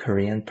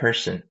Korean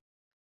person?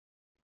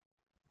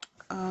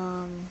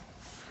 Um,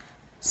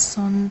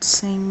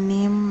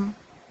 선생님,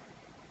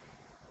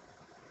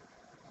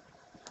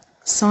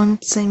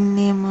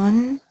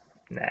 선생님은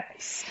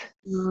Nice.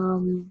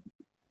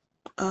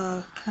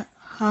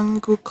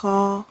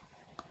 한국어,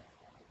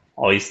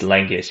 Oh, it's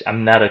language.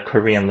 I'm not a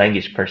Korean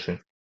language person.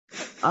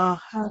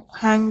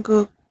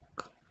 한국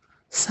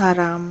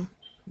사람이에요.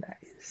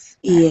 Nice.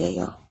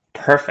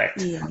 Perfect.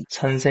 예.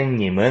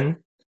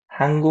 선생님은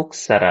한국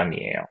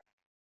사람이에요.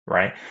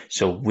 Right?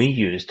 So we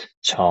used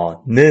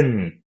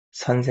저는,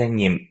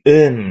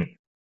 선생님은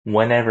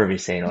whenever we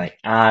say like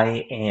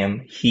I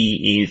am,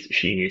 he is,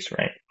 she is,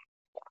 right?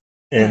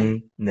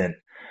 Right. 은는.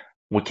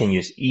 We can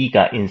use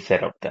이가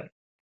instead of them.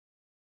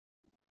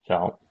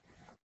 So,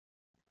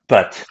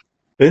 but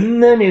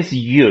은는 is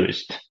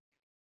used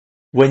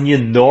when you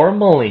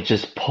normally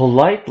just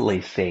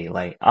politely say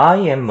like, I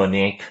am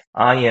Monique,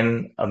 I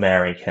am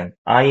American,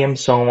 I am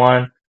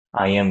someone,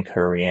 I am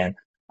Korean,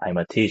 I'm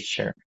a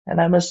teacher,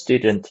 and I'm a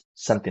student,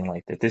 something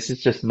like that. This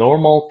is just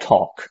normal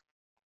talk.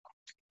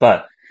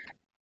 But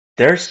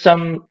there's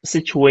some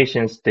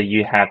situations that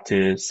you have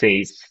to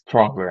say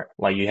stronger,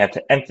 like you have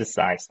to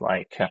emphasize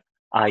like,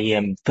 I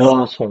am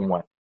the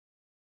someone.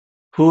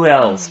 Who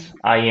else?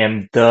 I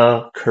am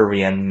the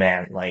Korean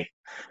man, like,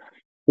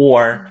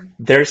 or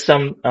there's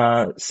some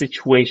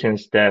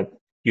situations that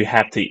you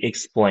have to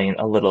explain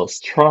a little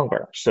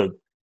stronger. So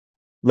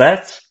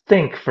let's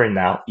think for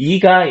now.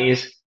 이가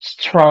is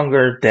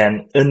stronger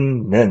than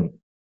은는.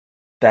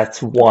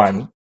 That's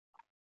one.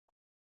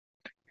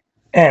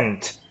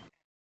 And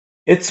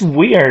it's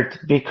weird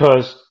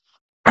because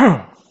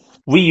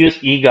we use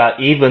이가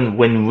even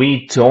when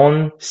we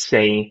don't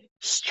say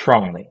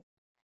strongly.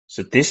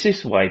 So this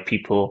is why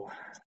people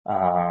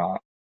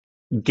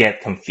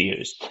get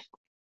confused.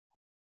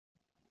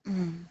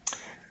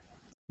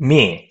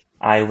 Me,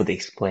 I would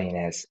explain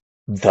as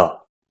the.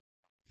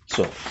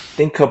 So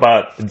think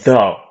about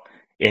the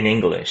in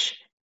English.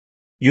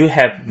 You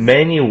have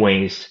many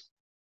ways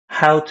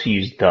how to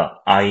use the.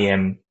 I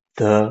am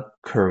the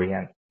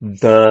Korean.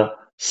 The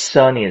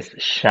sun is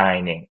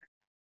shining.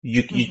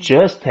 You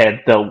just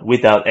had the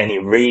without any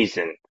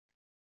reason.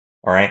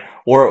 All right.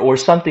 Or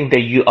something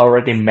that you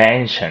already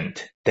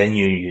mentioned. Then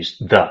you use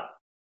the.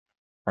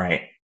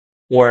 Right.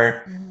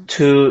 Or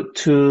to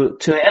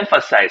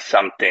emphasize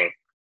something,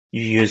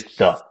 you use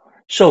the.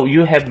 So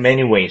you have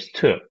many ways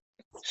too.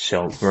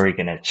 So we're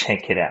gonna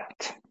check it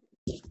out.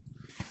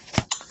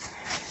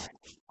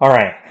 All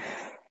right.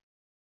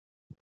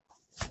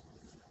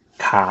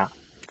 가,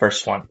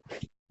 first one.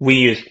 We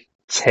use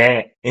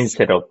제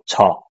instead of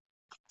저.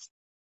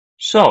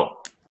 So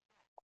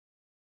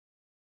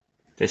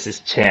this is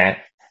제.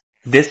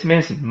 This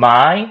means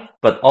my,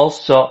 but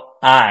also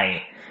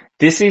I.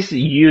 This is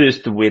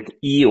used with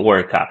E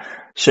or 가.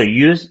 So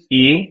use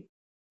E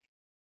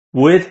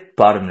with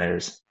bottom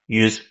letters.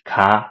 Use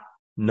가,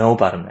 no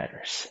bottom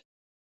letters.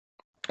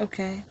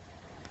 Okay.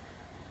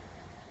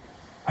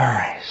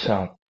 Alright,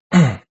 so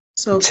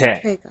So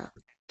제, 제가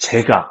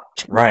제가,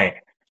 right.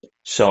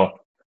 So,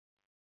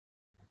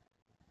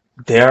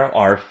 there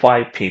are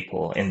 5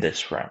 people in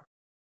this room.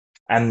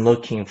 I'm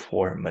looking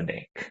for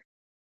Monique.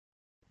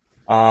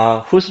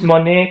 Who's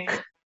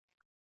Monique?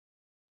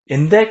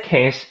 In that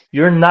case,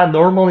 you're not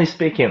normally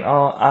speaking,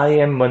 oh, I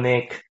am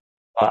Monique.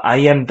 I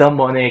am the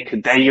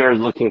Monique that you're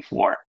looking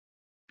for.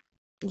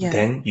 Yeah.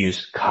 Then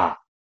use 가.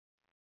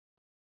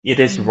 It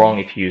is wrong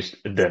if you use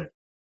the.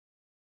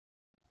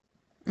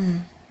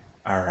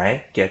 All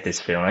right, get this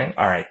feeling.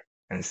 All right,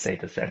 and say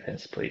the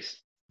sentence, please.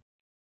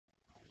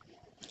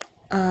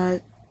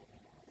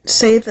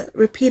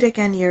 Repeat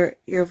again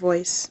your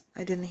voice.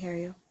 I didn't hear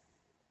you.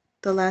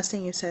 The last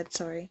thing you said,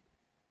 sorry.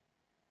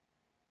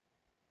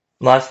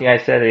 Last thing I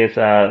said is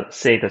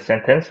say the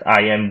sentence.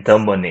 I am the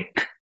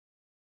Monique.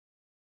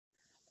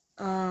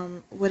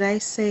 Would I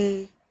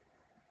say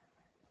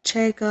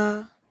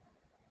제가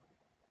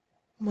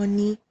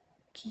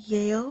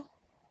모닉이에요?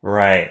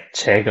 Right,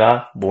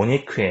 제가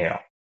모니크예요.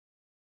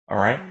 All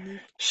right.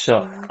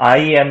 So 모니크. I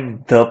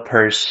am the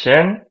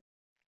person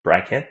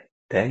bracket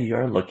that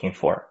you're looking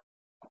for.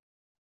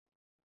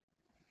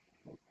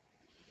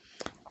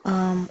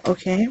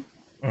 Okay.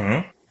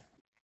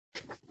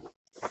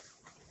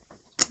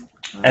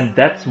 And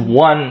that's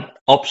one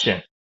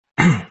option.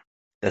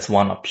 That's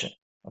one option.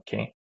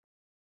 Okay.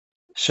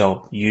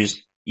 So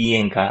use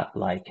이인가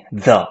like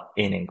the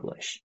in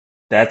English.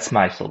 That's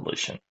my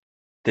solution.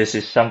 This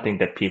is something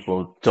that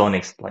people don't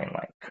explain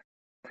like.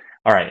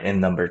 All right. And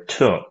number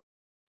 2,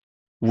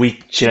 we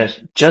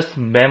just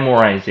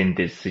memorize in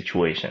these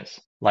situations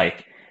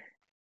like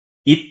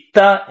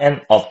있다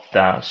and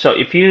없다. So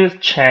if you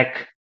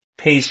check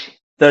page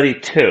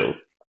 32,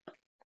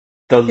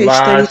 the Page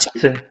last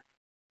 32.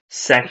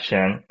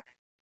 section,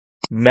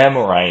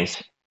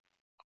 memorize.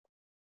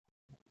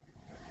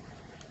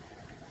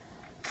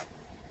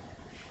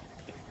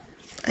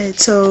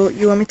 So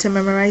you want me to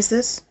memorize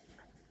this?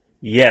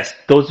 Yes,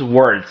 those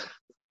words.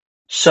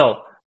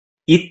 So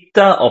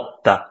있다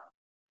없다.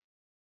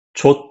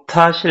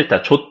 좋다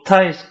싫다.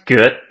 좋다 is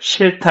good.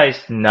 싫다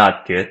is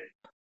not good.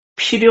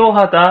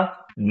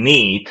 필요하다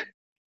need.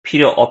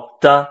 필요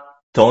없다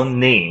don't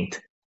need.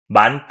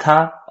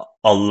 많다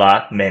a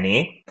lot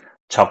many.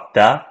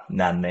 적다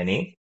not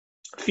many.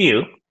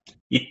 Few.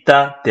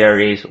 있다 there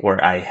is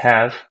or I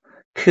have.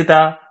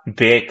 크다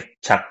big.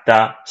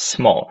 작다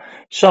small.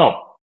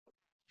 So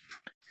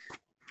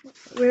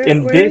Where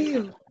in are this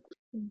you?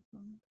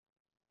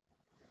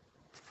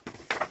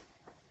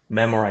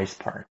 memorize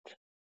part.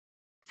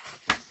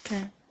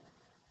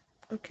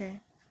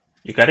 Okay.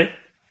 You got it?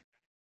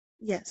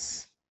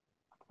 Yes.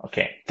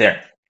 Okay,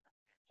 there.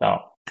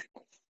 So,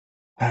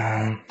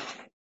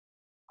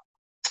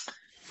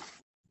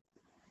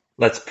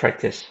 let's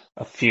practice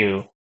a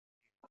few.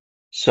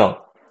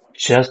 So,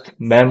 just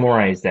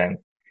memorize them.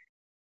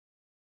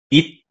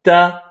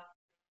 있다,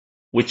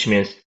 which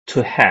means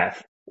to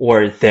have,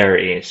 or there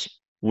is.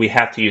 We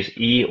have to use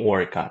이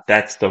or 가.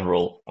 That's the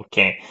rule.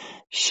 Okay.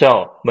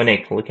 So,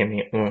 Monique, look at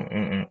me.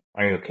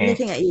 Are you okay?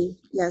 Looking at you.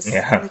 Yes.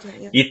 Yeah. I'm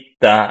looking at you.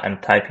 있다,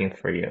 I'm typing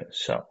for you.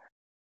 So,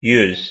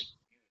 use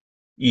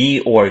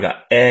이 or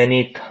가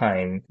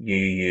anytime you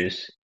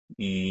use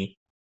이.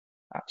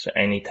 So,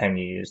 anytime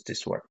you use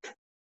this word.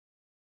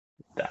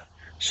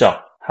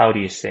 So, how do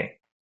you say?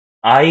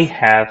 I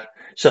have.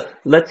 So,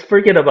 let's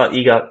forget about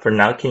이가 for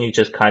now. Can you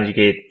just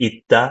conjugate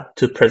있다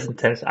to present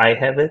tense? I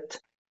have it.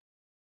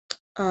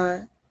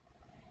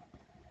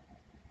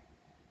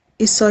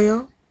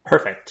 있어요?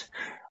 Perfect.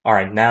 All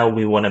right, now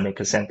we want to make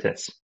a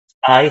sentence.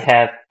 I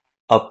have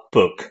a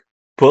book.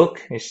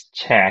 Book is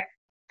check.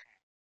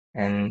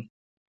 And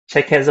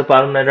check has a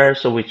bottom letter,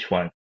 so which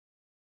one?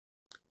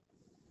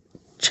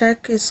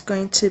 Check is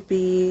going to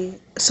be...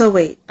 So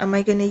wait, am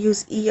I going to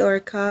use E or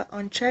ka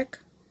on check?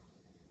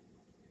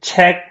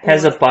 Check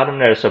has a bottom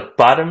letter, so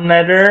bottom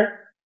letter,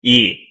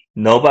 E.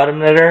 No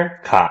bottom letter,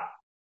 ka.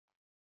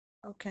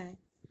 Okay.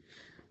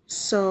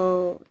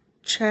 So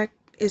check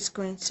is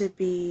going to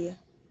be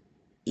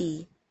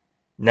E.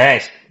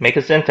 Nice. Make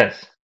a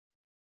sentence.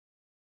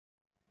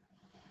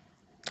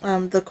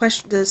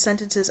 The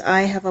sentence is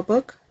I have a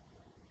book?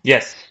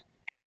 Yes.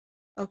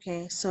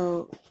 Okay,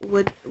 so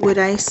would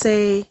I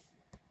still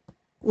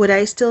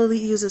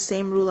use the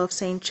same rule of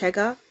saying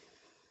chega?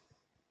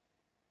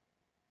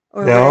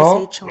 Or No. would I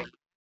say chon?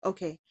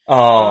 Okay.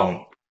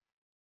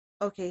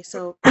 Okay,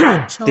 so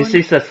this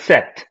is a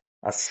set.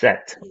 A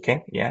set.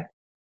 Okay, yeah.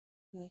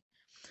 Okay.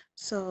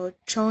 So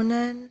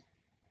cho는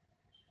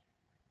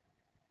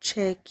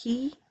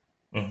책이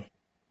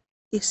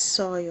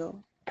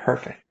있어요.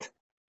 Perfect.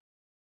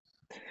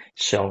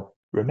 So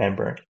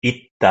remember,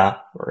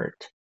 있다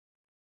word.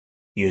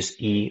 Use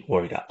이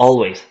or 가.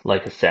 Always,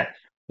 like I said.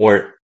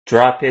 Or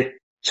drop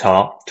it,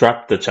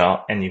 drop the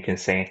저, and you can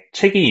say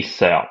책이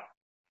있어요.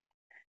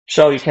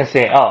 So you can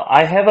say, oh,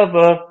 I have a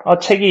book.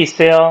 책이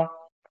있어요.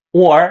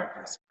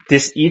 Or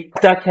this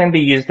있다 can be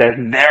used as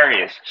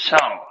there is. So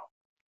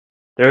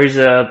there is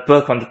a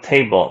book on the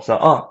table. So,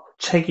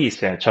 책이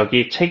있어요.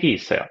 저기 책이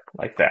있어요.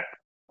 Like that.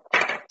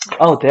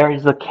 Oh, there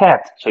is a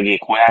cat. 저기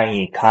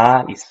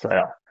고양이가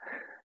있어요.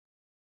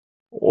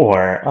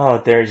 Or,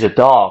 oh, there's a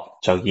dog.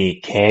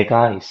 저기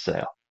개가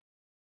있어요.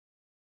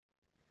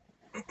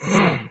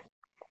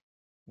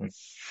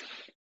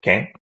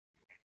 Okay,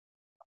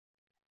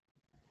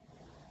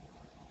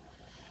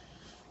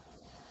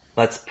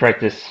 let's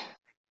practice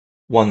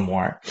one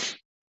more.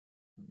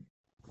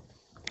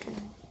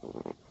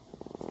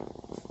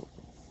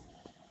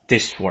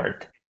 This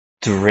word,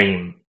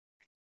 dream.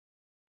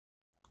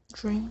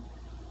 Dream.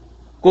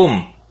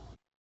 꿈.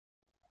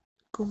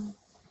 꿈.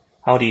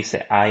 How do you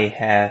say, I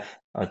have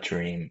a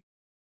dream?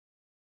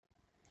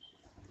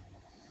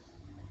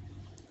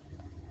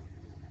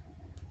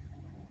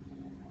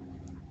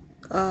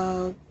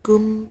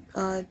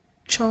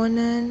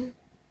 저는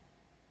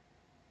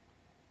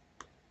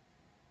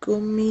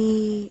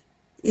꿈이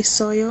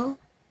있어요.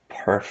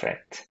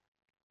 Perfect.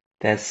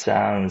 That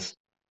sounds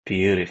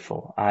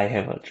beautiful. I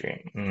have a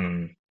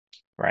dream.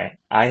 Right.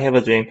 I have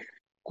a dream.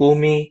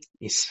 꿈이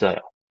있어요.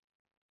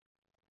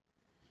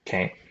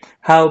 Okay.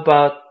 How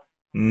about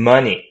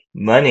money?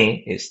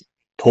 Money is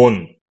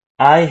돈.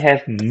 I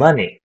have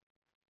money.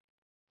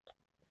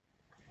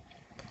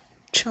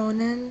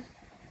 저는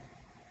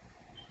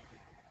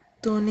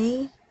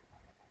돈이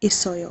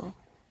있어요.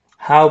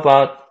 How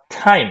about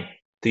time?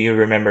 Do you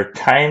remember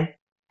time?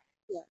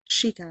 Yeah.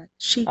 시간.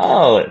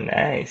 Oh,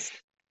 nice.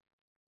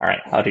 All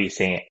right. How Yeah. do you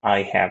say it?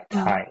 I have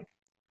time?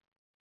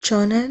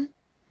 저는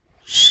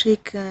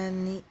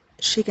시간이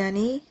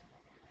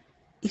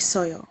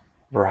있어요.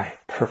 Right.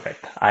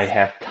 Perfect. I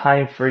have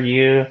time for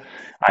you.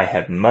 I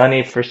have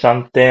money for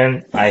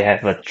something. I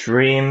have a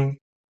dream.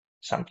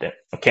 Something.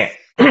 Okay.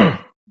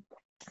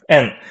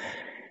 And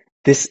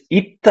this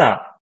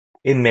있다,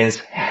 it means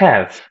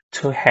have,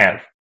 to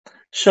have.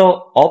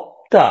 So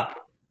없다,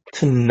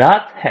 to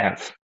not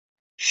have,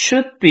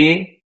 should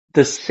be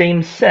the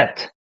same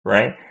set,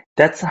 right?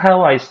 That's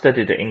how I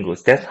studied the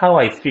English. That's how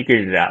I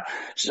figured it out.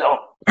 So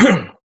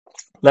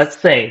let's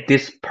say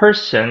this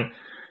person,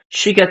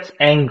 she gets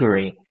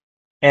angry,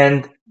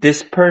 and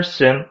this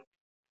person,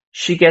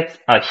 he gets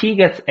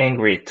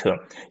angry too.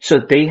 So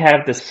they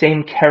have the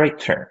same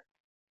character,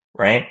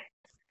 right?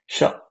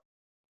 So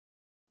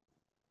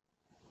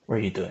what are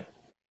you doing?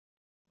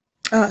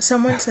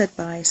 Someone said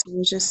bye, so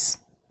we're just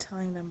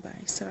telling them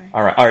bye. Sorry.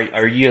 All right.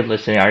 Are you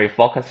listening? Are you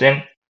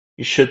focusing?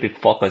 You should be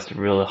focused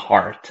really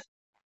hard.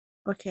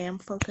 Okay, I'm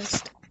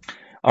focused.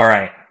 All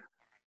right.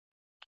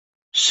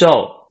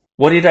 So,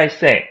 what did I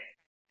say?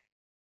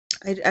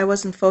 I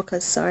wasn't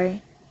focused.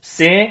 Sorry.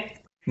 See,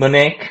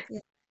 Monique? Yeah.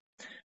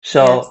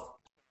 So, Yes.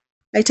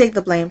 I take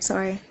the blame.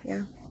 Sorry.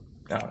 Yeah.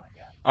 oh my God.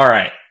 All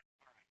right.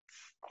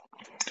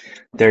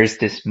 There's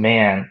this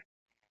man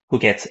who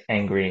gets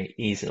angry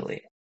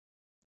easily,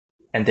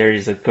 and there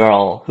is a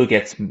girl who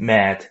gets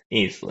mad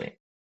easily.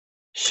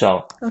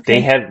 So Okay.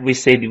 they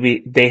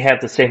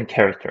have the same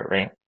character,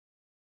 right?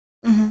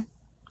 Mm-hmm.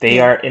 They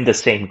Yeah. are in the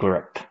same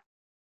group.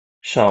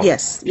 So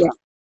Yes. Yeah.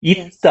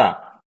 Yes.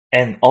 있다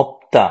and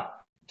없다,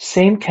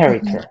 same Mm-hmm.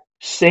 character,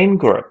 same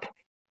group.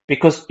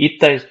 Because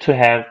있다 is to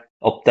have,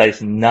 없다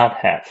is not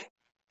have.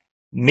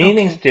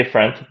 Meaning's Okay.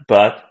 different,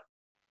 but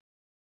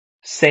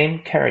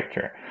same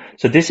character.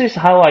 So this is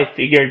how I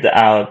figured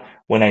out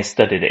when I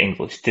studied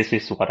English. This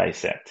is what I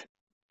said.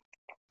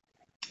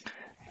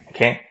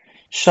 Okay,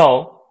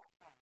 so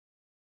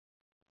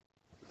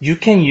you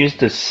can use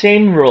the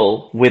same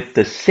rule with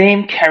the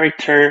same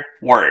character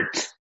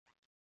words.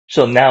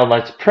 So now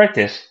let's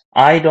practice.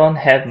 I don't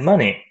have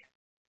money.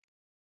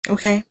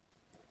 Okay.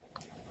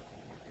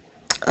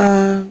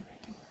 Uh,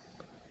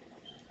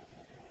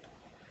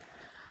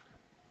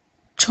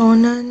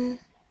 저는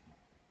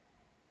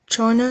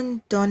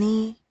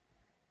돈이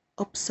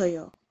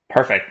없어요.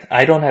 Perfect.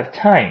 I don't have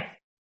time.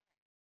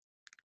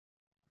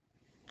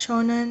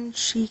 저는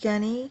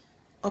시간이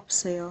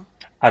없어요.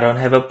 I don't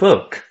have a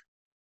book.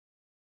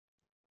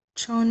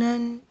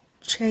 저는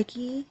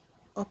책이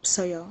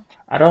없어요.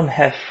 I don't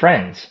have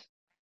friends.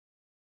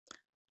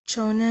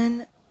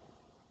 저는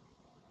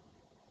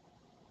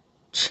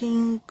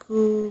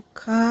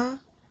친구가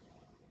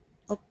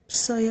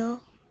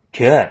없어요.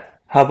 Good.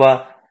 How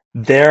about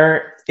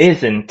there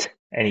isn't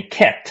any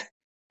cat?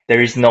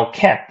 There is no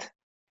cat.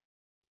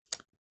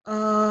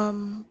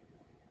 Um,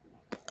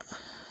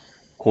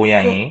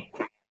 고양이.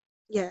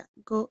 yeah,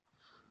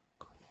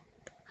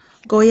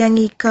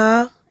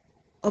 고양이가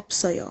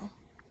없어요.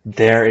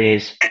 There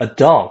is a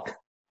dog.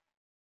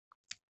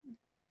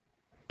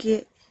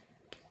 개,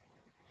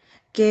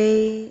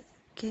 개,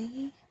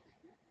 개,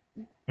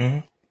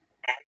 Mhm.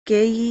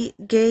 개이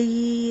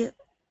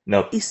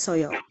Nope.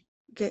 있어요.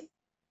 개,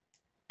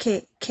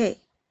 개.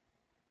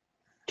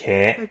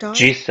 For dog?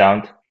 G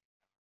sound.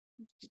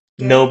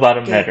 개, No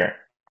bottom 개. letter.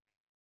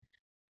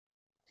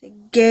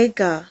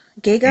 개가.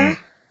 Mm.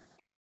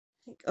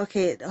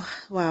 Okay,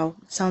 wow,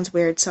 sounds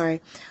weird,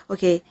 sorry.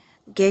 Okay,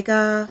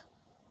 개가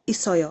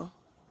있어요.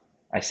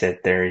 I said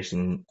there is.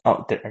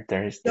 Oh,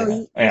 there is. No,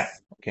 Oh, yeah.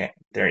 Okay.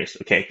 There is.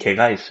 Okay.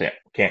 개가 있어요.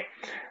 Okay.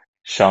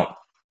 So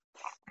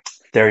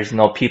there is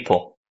no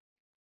people.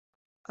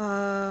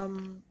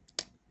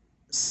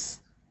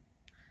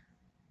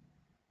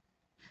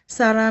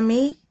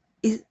 사람이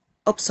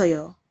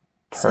없어요.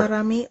 Per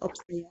사람이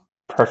없어요.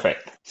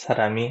 perfect.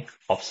 사람이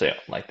없어요.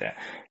 Like that.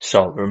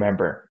 So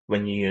remember,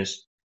 when you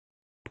use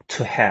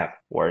to have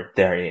or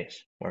there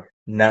is, or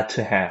not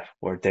to have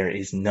or there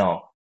is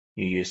no,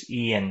 you use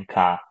이 and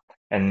가.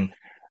 And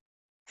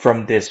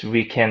from this,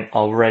 we can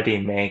already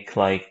make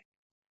like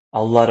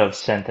a lot of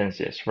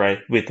sentences, right?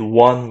 With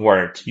one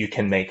word, you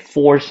can make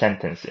 4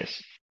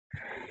 sentences.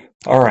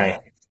 All right,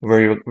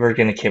 we're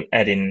gonna keep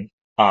adding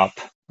up.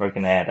 We're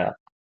gonna add up.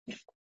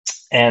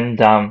 And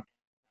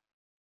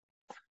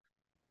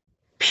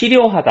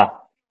필요하다.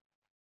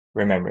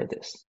 Remember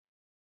this.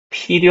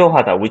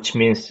 필요하다, which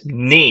means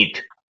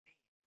need.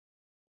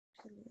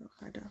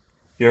 필요하다.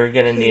 You're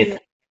gonna 필요 need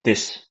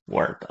this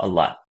word a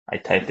lot. I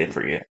typed it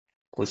for you.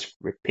 Please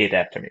repeat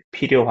after me.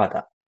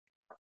 필요하다.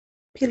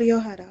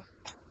 필요하다.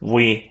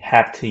 We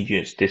have to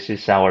use. This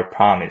is our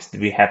promise.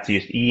 We have to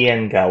use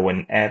이엔가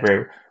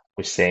whenever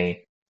we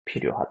say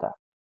필요하다.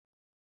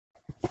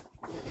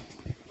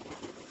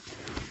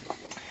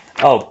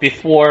 Oh,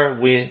 before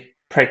we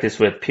practice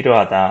with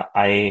필요하다,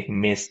 I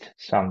missed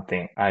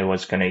something. I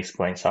was going to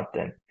explain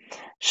something.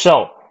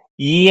 So,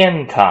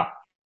 이엔가,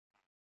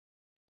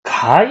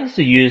 가 is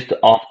used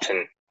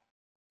often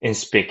in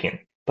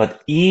speaking,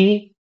 but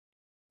이,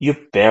 you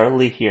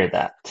barely hear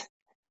that.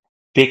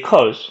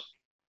 Because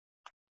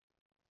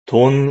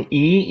돈이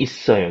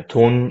있어요.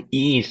 돈이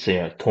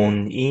있어요.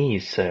 돈이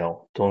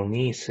있어요.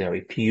 돈이 있어요.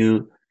 If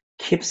you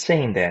keep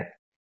saying that,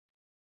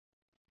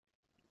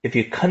 if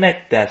you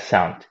connect that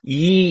sound,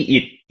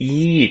 eat,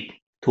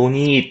 don't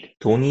eat,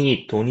 don't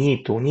eat, don't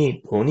eat, don't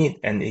eat, don't eat,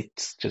 and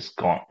it's just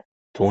gone.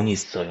 돈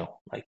있어요,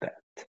 like that.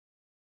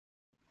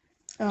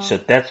 So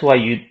that's why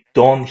you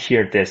don't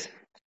hear this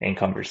in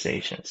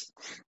conversations.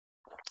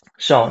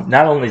 So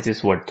not only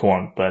this word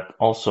돈, but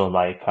also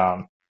like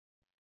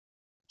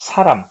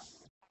사람,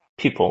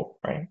 people,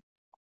 right?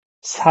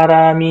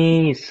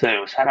 사람이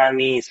있어요,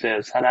 사람이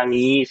있어요,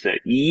 사람이 있어요.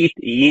 eat,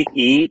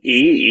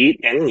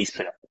 and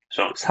있어요.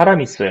 So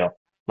사람 있어요,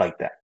 like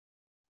that.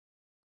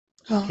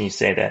 Can you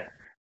say that?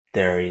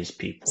 There is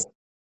people.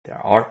 There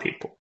are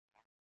people.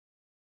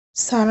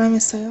 사람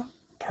있어요?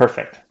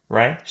 Perfect,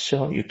 right?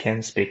 So you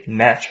can speak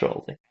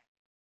naturally.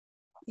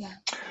 Yeah.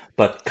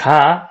 But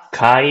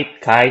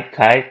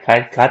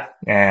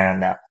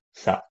and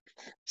so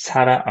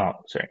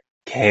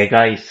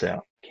개가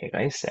있어요.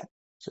 개가 있어요.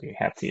 So you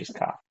have to use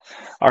가.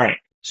 All right.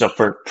 So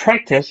for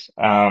practice,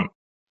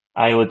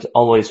 I would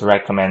always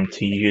recommend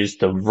to use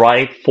the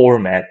right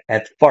format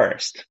at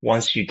first.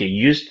 Once you get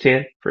used to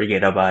it,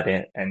 forget about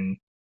it and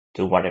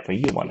do whatever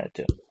you want to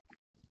do.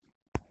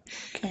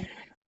 Okay.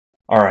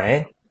 All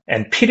right.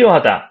 And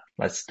필요하다.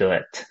 Let's do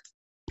it.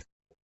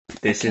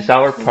 This is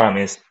our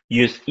promise.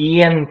 Use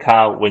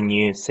이엔가 when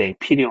you say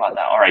필요하다.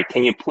 All right.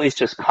 Can you please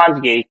just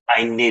conjugate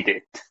I need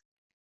it?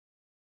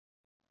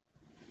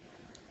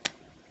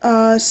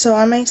 So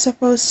am I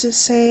supposed to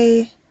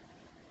say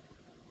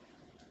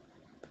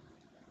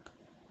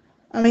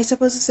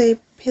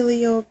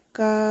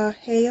필요가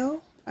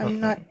해요? I'm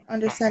not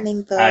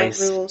understanding the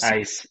rules.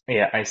 I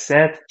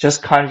said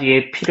just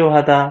conjugate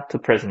필요하다 to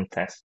present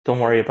tense. Don't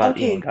worry about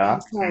Okay, 이엔가.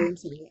 I'm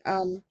sorry.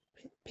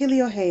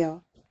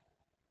 필요해요.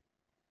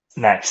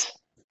 Nice.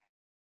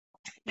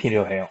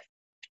 필요해요.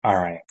 All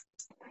right.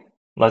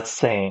 Let's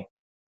say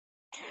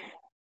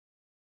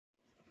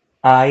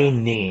I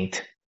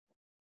need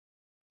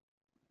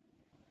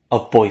a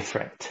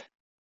boyfriend.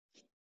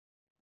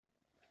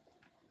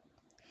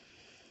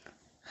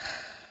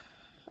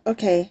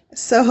 Okay,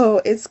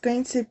 so it's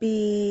going to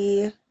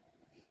be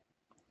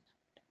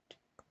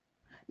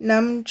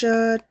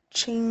남자친구가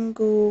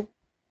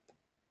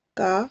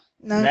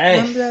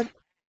Nice.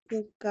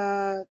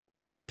 남자친구가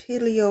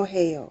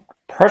필요해요.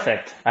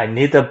 Perfect. I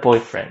need a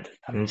boyfriend.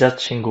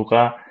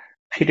 남자친구가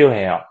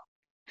필요해요.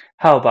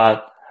 How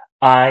about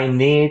I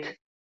need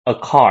a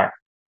car?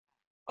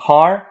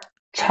 Car,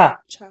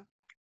 차. 차.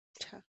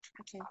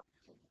 Okay.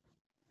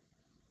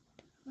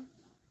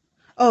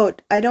 Oh,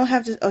 I don't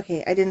have to.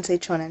 Okay, I didn't say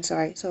chonan.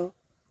 Sorry. So,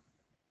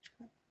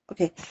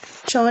 okay,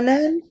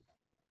 chonan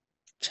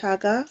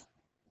차가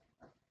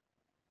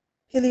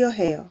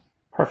필요해요.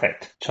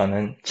 Perfect.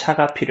 저는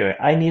차가 필요해.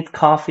 I need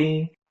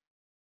coffee.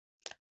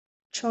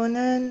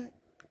 저는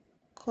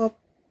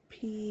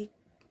커피,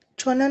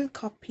 저는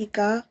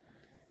커피가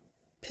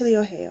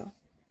필요해요.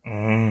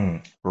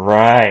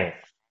 Right.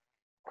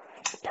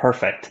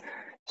 Perfect.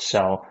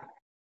 So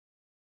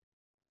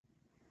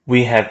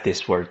we have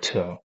this word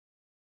too.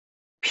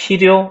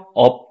 필요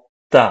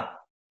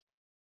없다.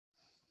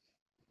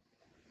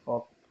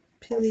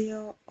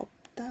 필요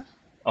없다.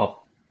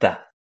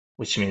 없다,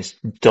 which means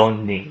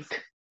don't need.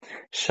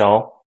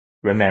 So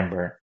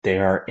remember, they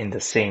are in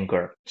the same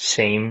group,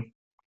 same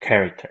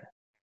character.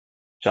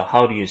 So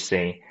how do you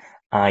say,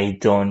 I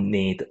don't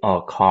need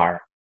a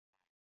car?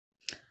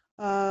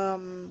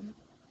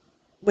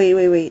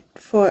 Wait.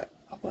 For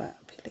what?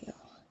 필요.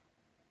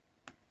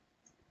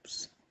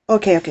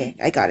 Okay,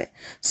 I got it.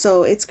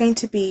 So it's going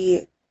to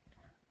be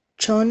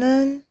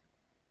저는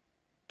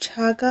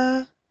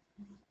차가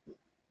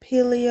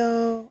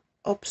필요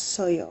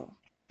없어요.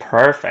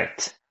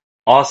 Perfect.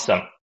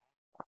 Awesome.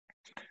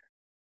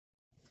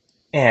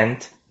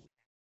 And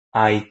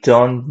I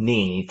don't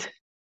need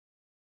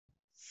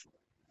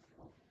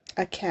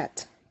A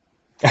cat.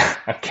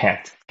 a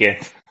cat. Good.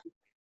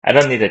 I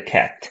don't need a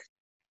cat.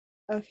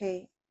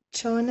 Okay.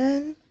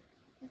 저는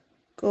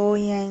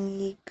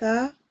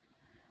고양이가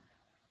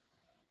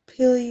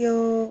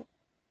필요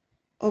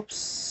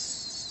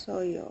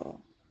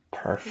없어요.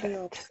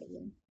 필요 Perfect.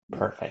 없어요.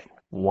 Perfect.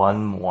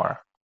 One more.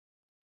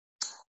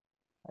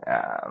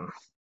 Um,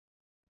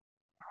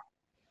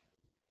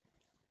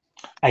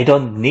 I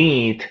don't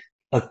need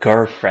a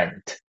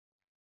girlfriend.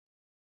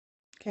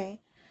 Okay.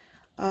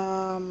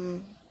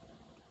 Um,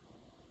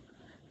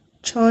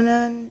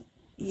 저는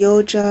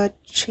여자친구가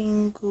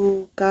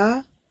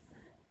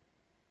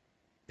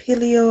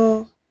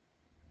필요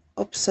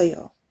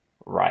없어요.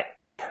 Right.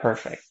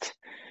 Perfect.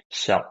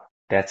 So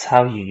that's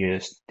how you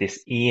use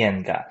this E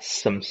and ga.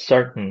 Some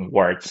certain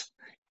words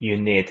you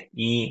need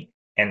E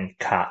and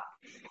ka.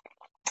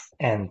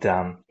 And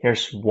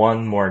here's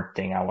one more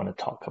thing I want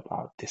to talk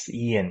about, this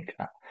E and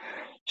ga.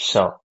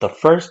 So the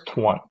first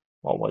one,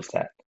 what was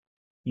that?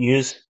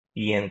 Use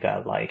E and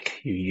ga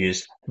like you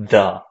use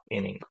the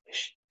in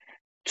English.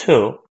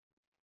 Two,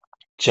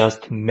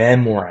 just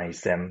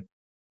memorize them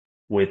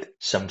with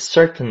some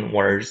certain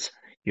words.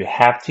 You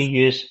have to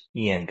use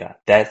E and ga.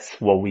 That's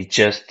what we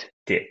just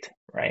did,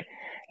 right?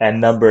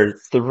 And number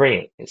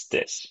three is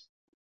this.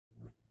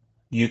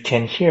 You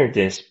can hear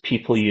this.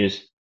 People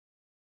use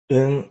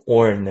응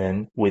or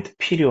는 with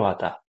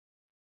필요하다,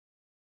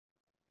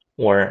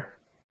 or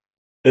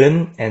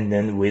은 and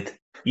then with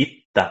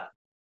있다,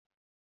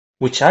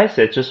 which I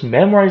said just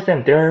memorize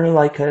them. They're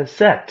like a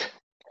set.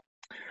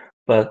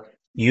 But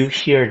you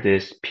hear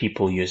this,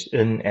 people use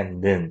은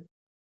and 는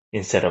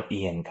instead of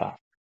이 and 가.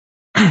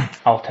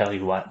 I'll tell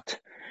you what.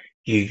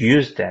 You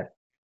use that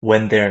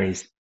when there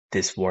is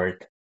this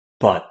word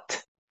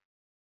but.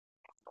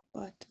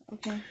 But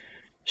okay.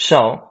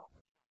 So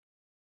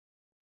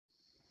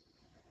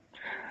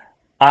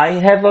I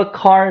have a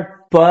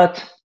car,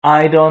 but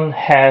I don't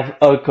have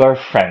a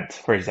girlfriend,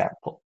 for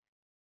example.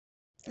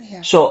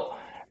 Yeah. So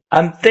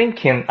I'm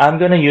thinking I'm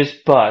gonna use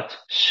but.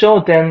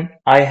 So then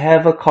I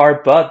have a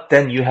car, but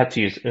then you have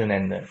to use 은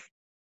and 는.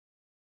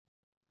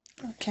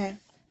 Okay.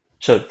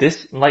 So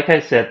this, like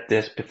I said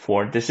this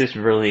before, this is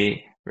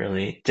really,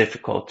 really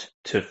difficult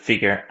to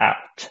figure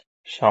out.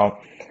 So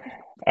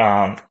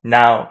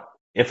now,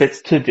 if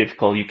it's too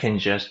difficult, you can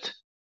just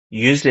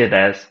use it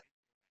as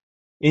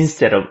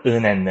instead of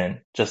은 and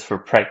는, just for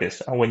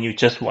practice. When you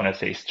just want to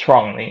say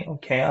strongly,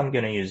 okay, I'm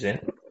gonna use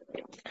it.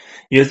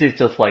 Use it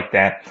just like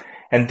that.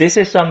 And this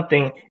is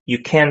something you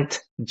can't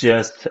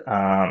just,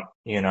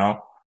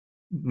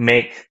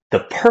 make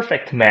the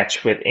perfect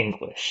match with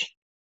English.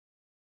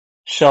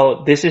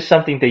 So this is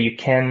something that you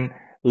can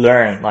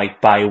learn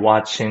like by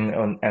watching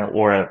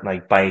or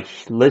like by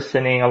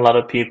listening a lot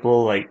of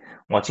people, like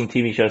watching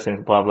TV shows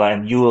and blah blah,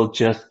 and you will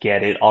just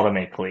get it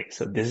automatically.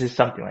 So this is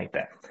something like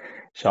that.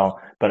 So,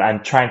 but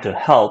I'm trying to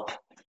help.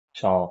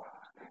 So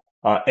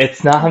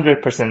it's not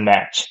 100%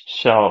 match.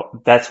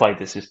 So that's why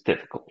this is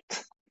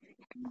difficult.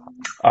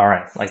 All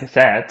right, like I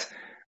said,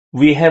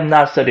 we have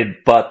not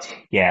studied but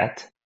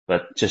yet,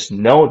 but just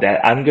know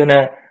that I'm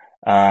gonna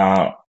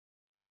uh,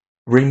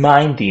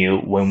 remind you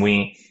when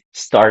we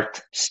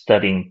start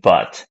studying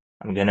but.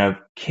 I'm gonna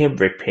keep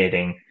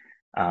repeating,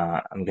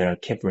 I'm gonna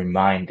keep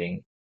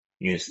reminding,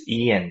 use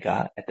E and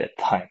ga at that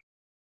time.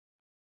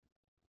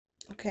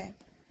 Okay.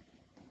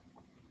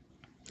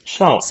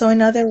 So, So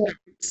in other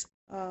words,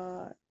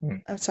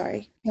 mm, I'm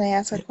sorry. Can I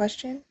ask a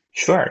question?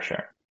 sure,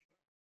 sure.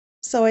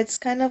 So it's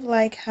kind of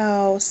like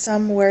how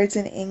some words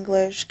in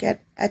English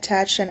get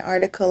attached an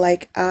article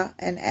like a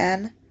and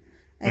an,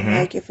 and hmm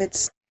like if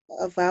it's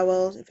a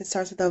vowel, if it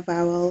starts with a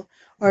vowel,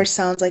 or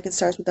sounds like it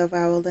starts with a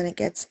vowel, then it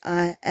gets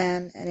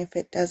and if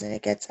it doesn't,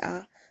 it gets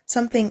a.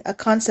 Something, a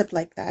concept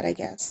like that, I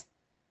guess.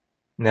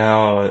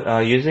 Now,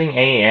 using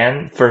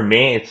an, for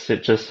me, it's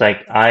just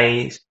like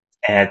I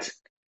add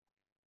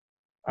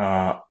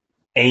uh,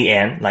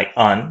 an, like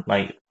on,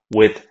 like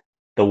with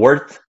the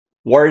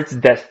words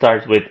that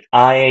start with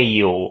I, A,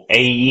 U,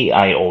 A, E,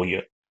 I, O,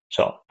 U.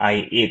 So I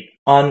eat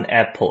an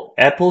apple.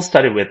 Apple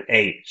started with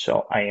A,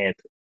 so I add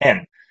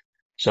N.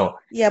 So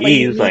Yeah, but E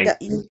you is need like,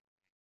 that. You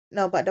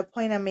No, but the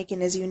point I'm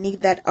making is you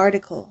need that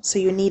article. So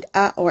you need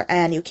a or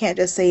an. You can't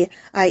just say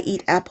I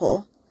eat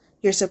apple.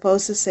 You're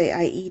supposed to say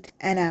I eat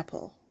an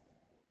apple.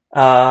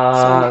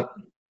 So uh,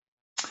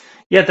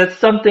 yeah, that's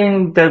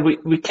something that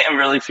we can't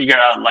really figure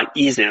out like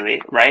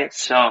easily, right?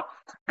 So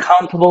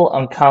countable,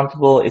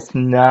 uncountable, it's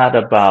not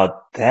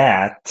about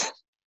that.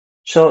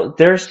 So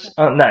there's,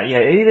 no, yeah,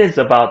 it is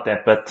about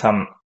that, but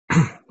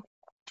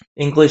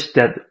English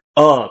that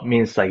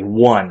means like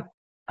one.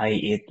 I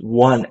eat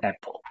one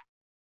apple.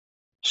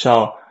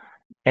 So,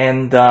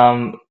 and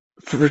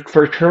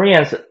for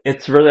Koreans,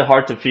 it's really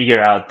hard to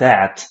figure out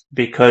that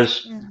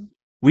because mm,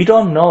 we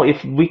don't know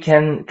if we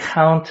can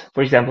count,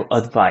 for example,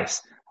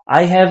 advice.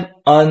 I have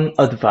an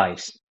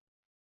advice.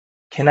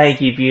 Can I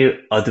give you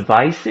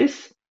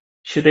advices?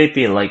 Should they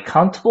be like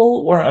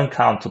countable or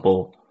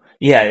uncountable?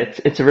 Yeah,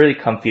 it's really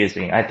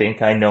confusing. I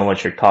think I know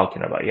what you're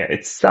talking about. Yeah,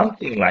 it's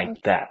something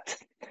like that.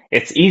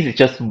 It's easy,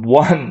 just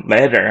one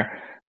letter,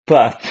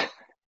 but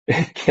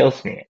it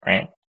kills me,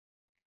 right?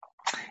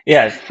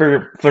 Yeah,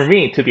 for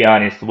me, to be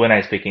honest, when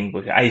I speak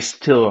English, I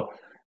still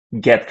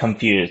get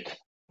confused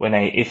when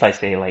I if I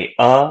say like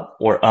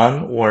or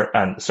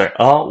un, sorry,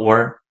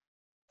 or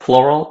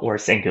plural or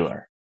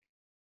singular.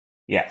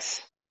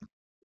 Yes.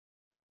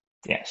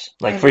 Yes.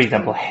 I Like for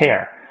example, understand.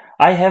 hair.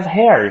 I have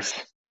hairs,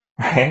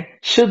 right?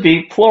 Should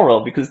be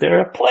plural because there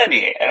are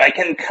plenty and I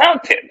can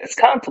count it. It's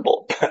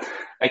countable. But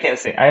I can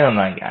say, I don't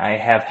know, I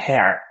have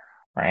hair,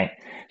 right?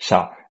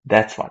 So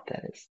that's what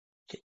that is.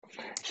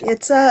 So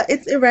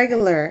It's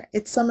irregular.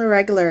 It's some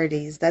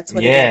irregularities. That's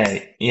what it yeah,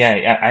 is.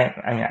 yeah,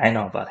 I mean, I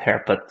know about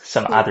hair, but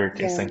some So other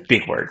things yeah. like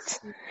big words.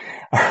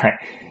 All right.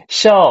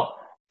 So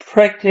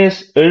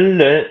practice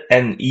을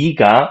and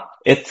이가.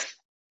 It's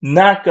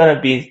not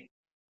gonna be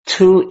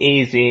too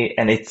easy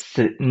and it's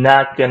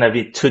not gonna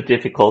be too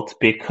difficult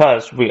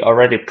because we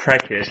already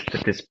practiced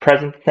this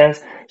present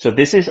tense. So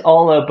this is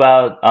all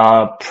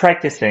about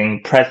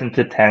practicing present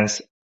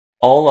tense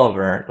all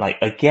over, like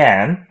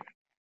again.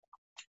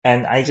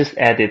 And I just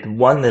added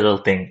one little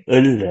thing,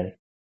 을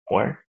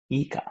or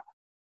이가.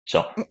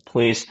 So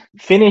please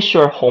finish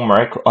your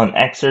homework on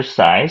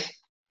exercise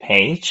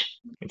page,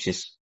 which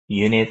is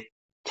unit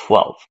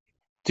 12.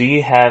 Do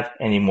you have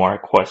any more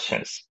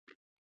questions?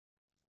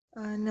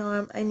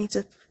 No, I need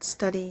to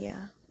study.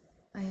 Yeah.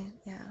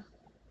 Yeah.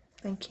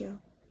 Thank you.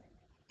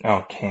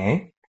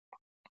 Okay.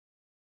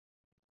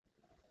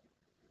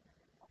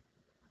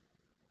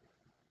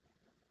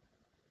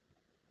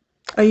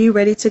 Are you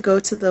ready to go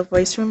to the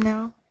voice room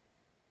now?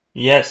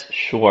 Yes,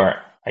 sure.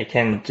 I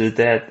can do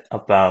that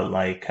about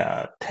like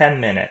 10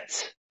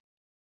 minutes.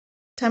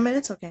 10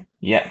 minutes? Okay.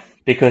 Yeah,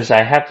 because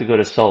I have to go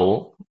to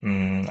Seoul.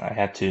 I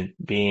have to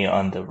be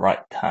on the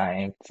right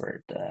time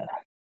for the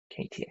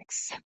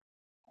KTX.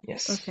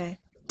 Yes. Okay.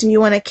 Do you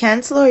want to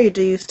cancel or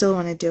do you still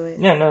want to do it?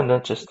 Yeah, no,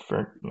 just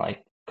for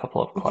like a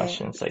couple of Okay.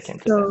 questions, I can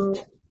do that.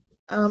 So,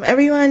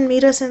 everyone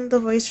meet us in the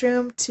voice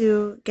room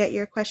to get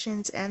your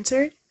questions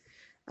answered.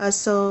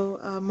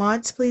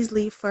 Mods, please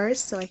leave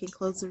first so I can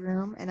close the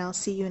room, and I'll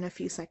see you in a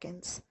few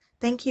seconds.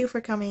 Thank you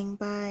for coming.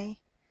 Bye.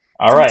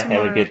 All See you right,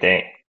 have a tomorrow. good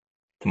day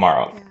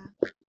tomorrow. Yeah.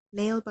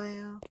 Nail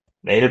bio.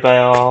 내일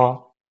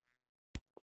봐요.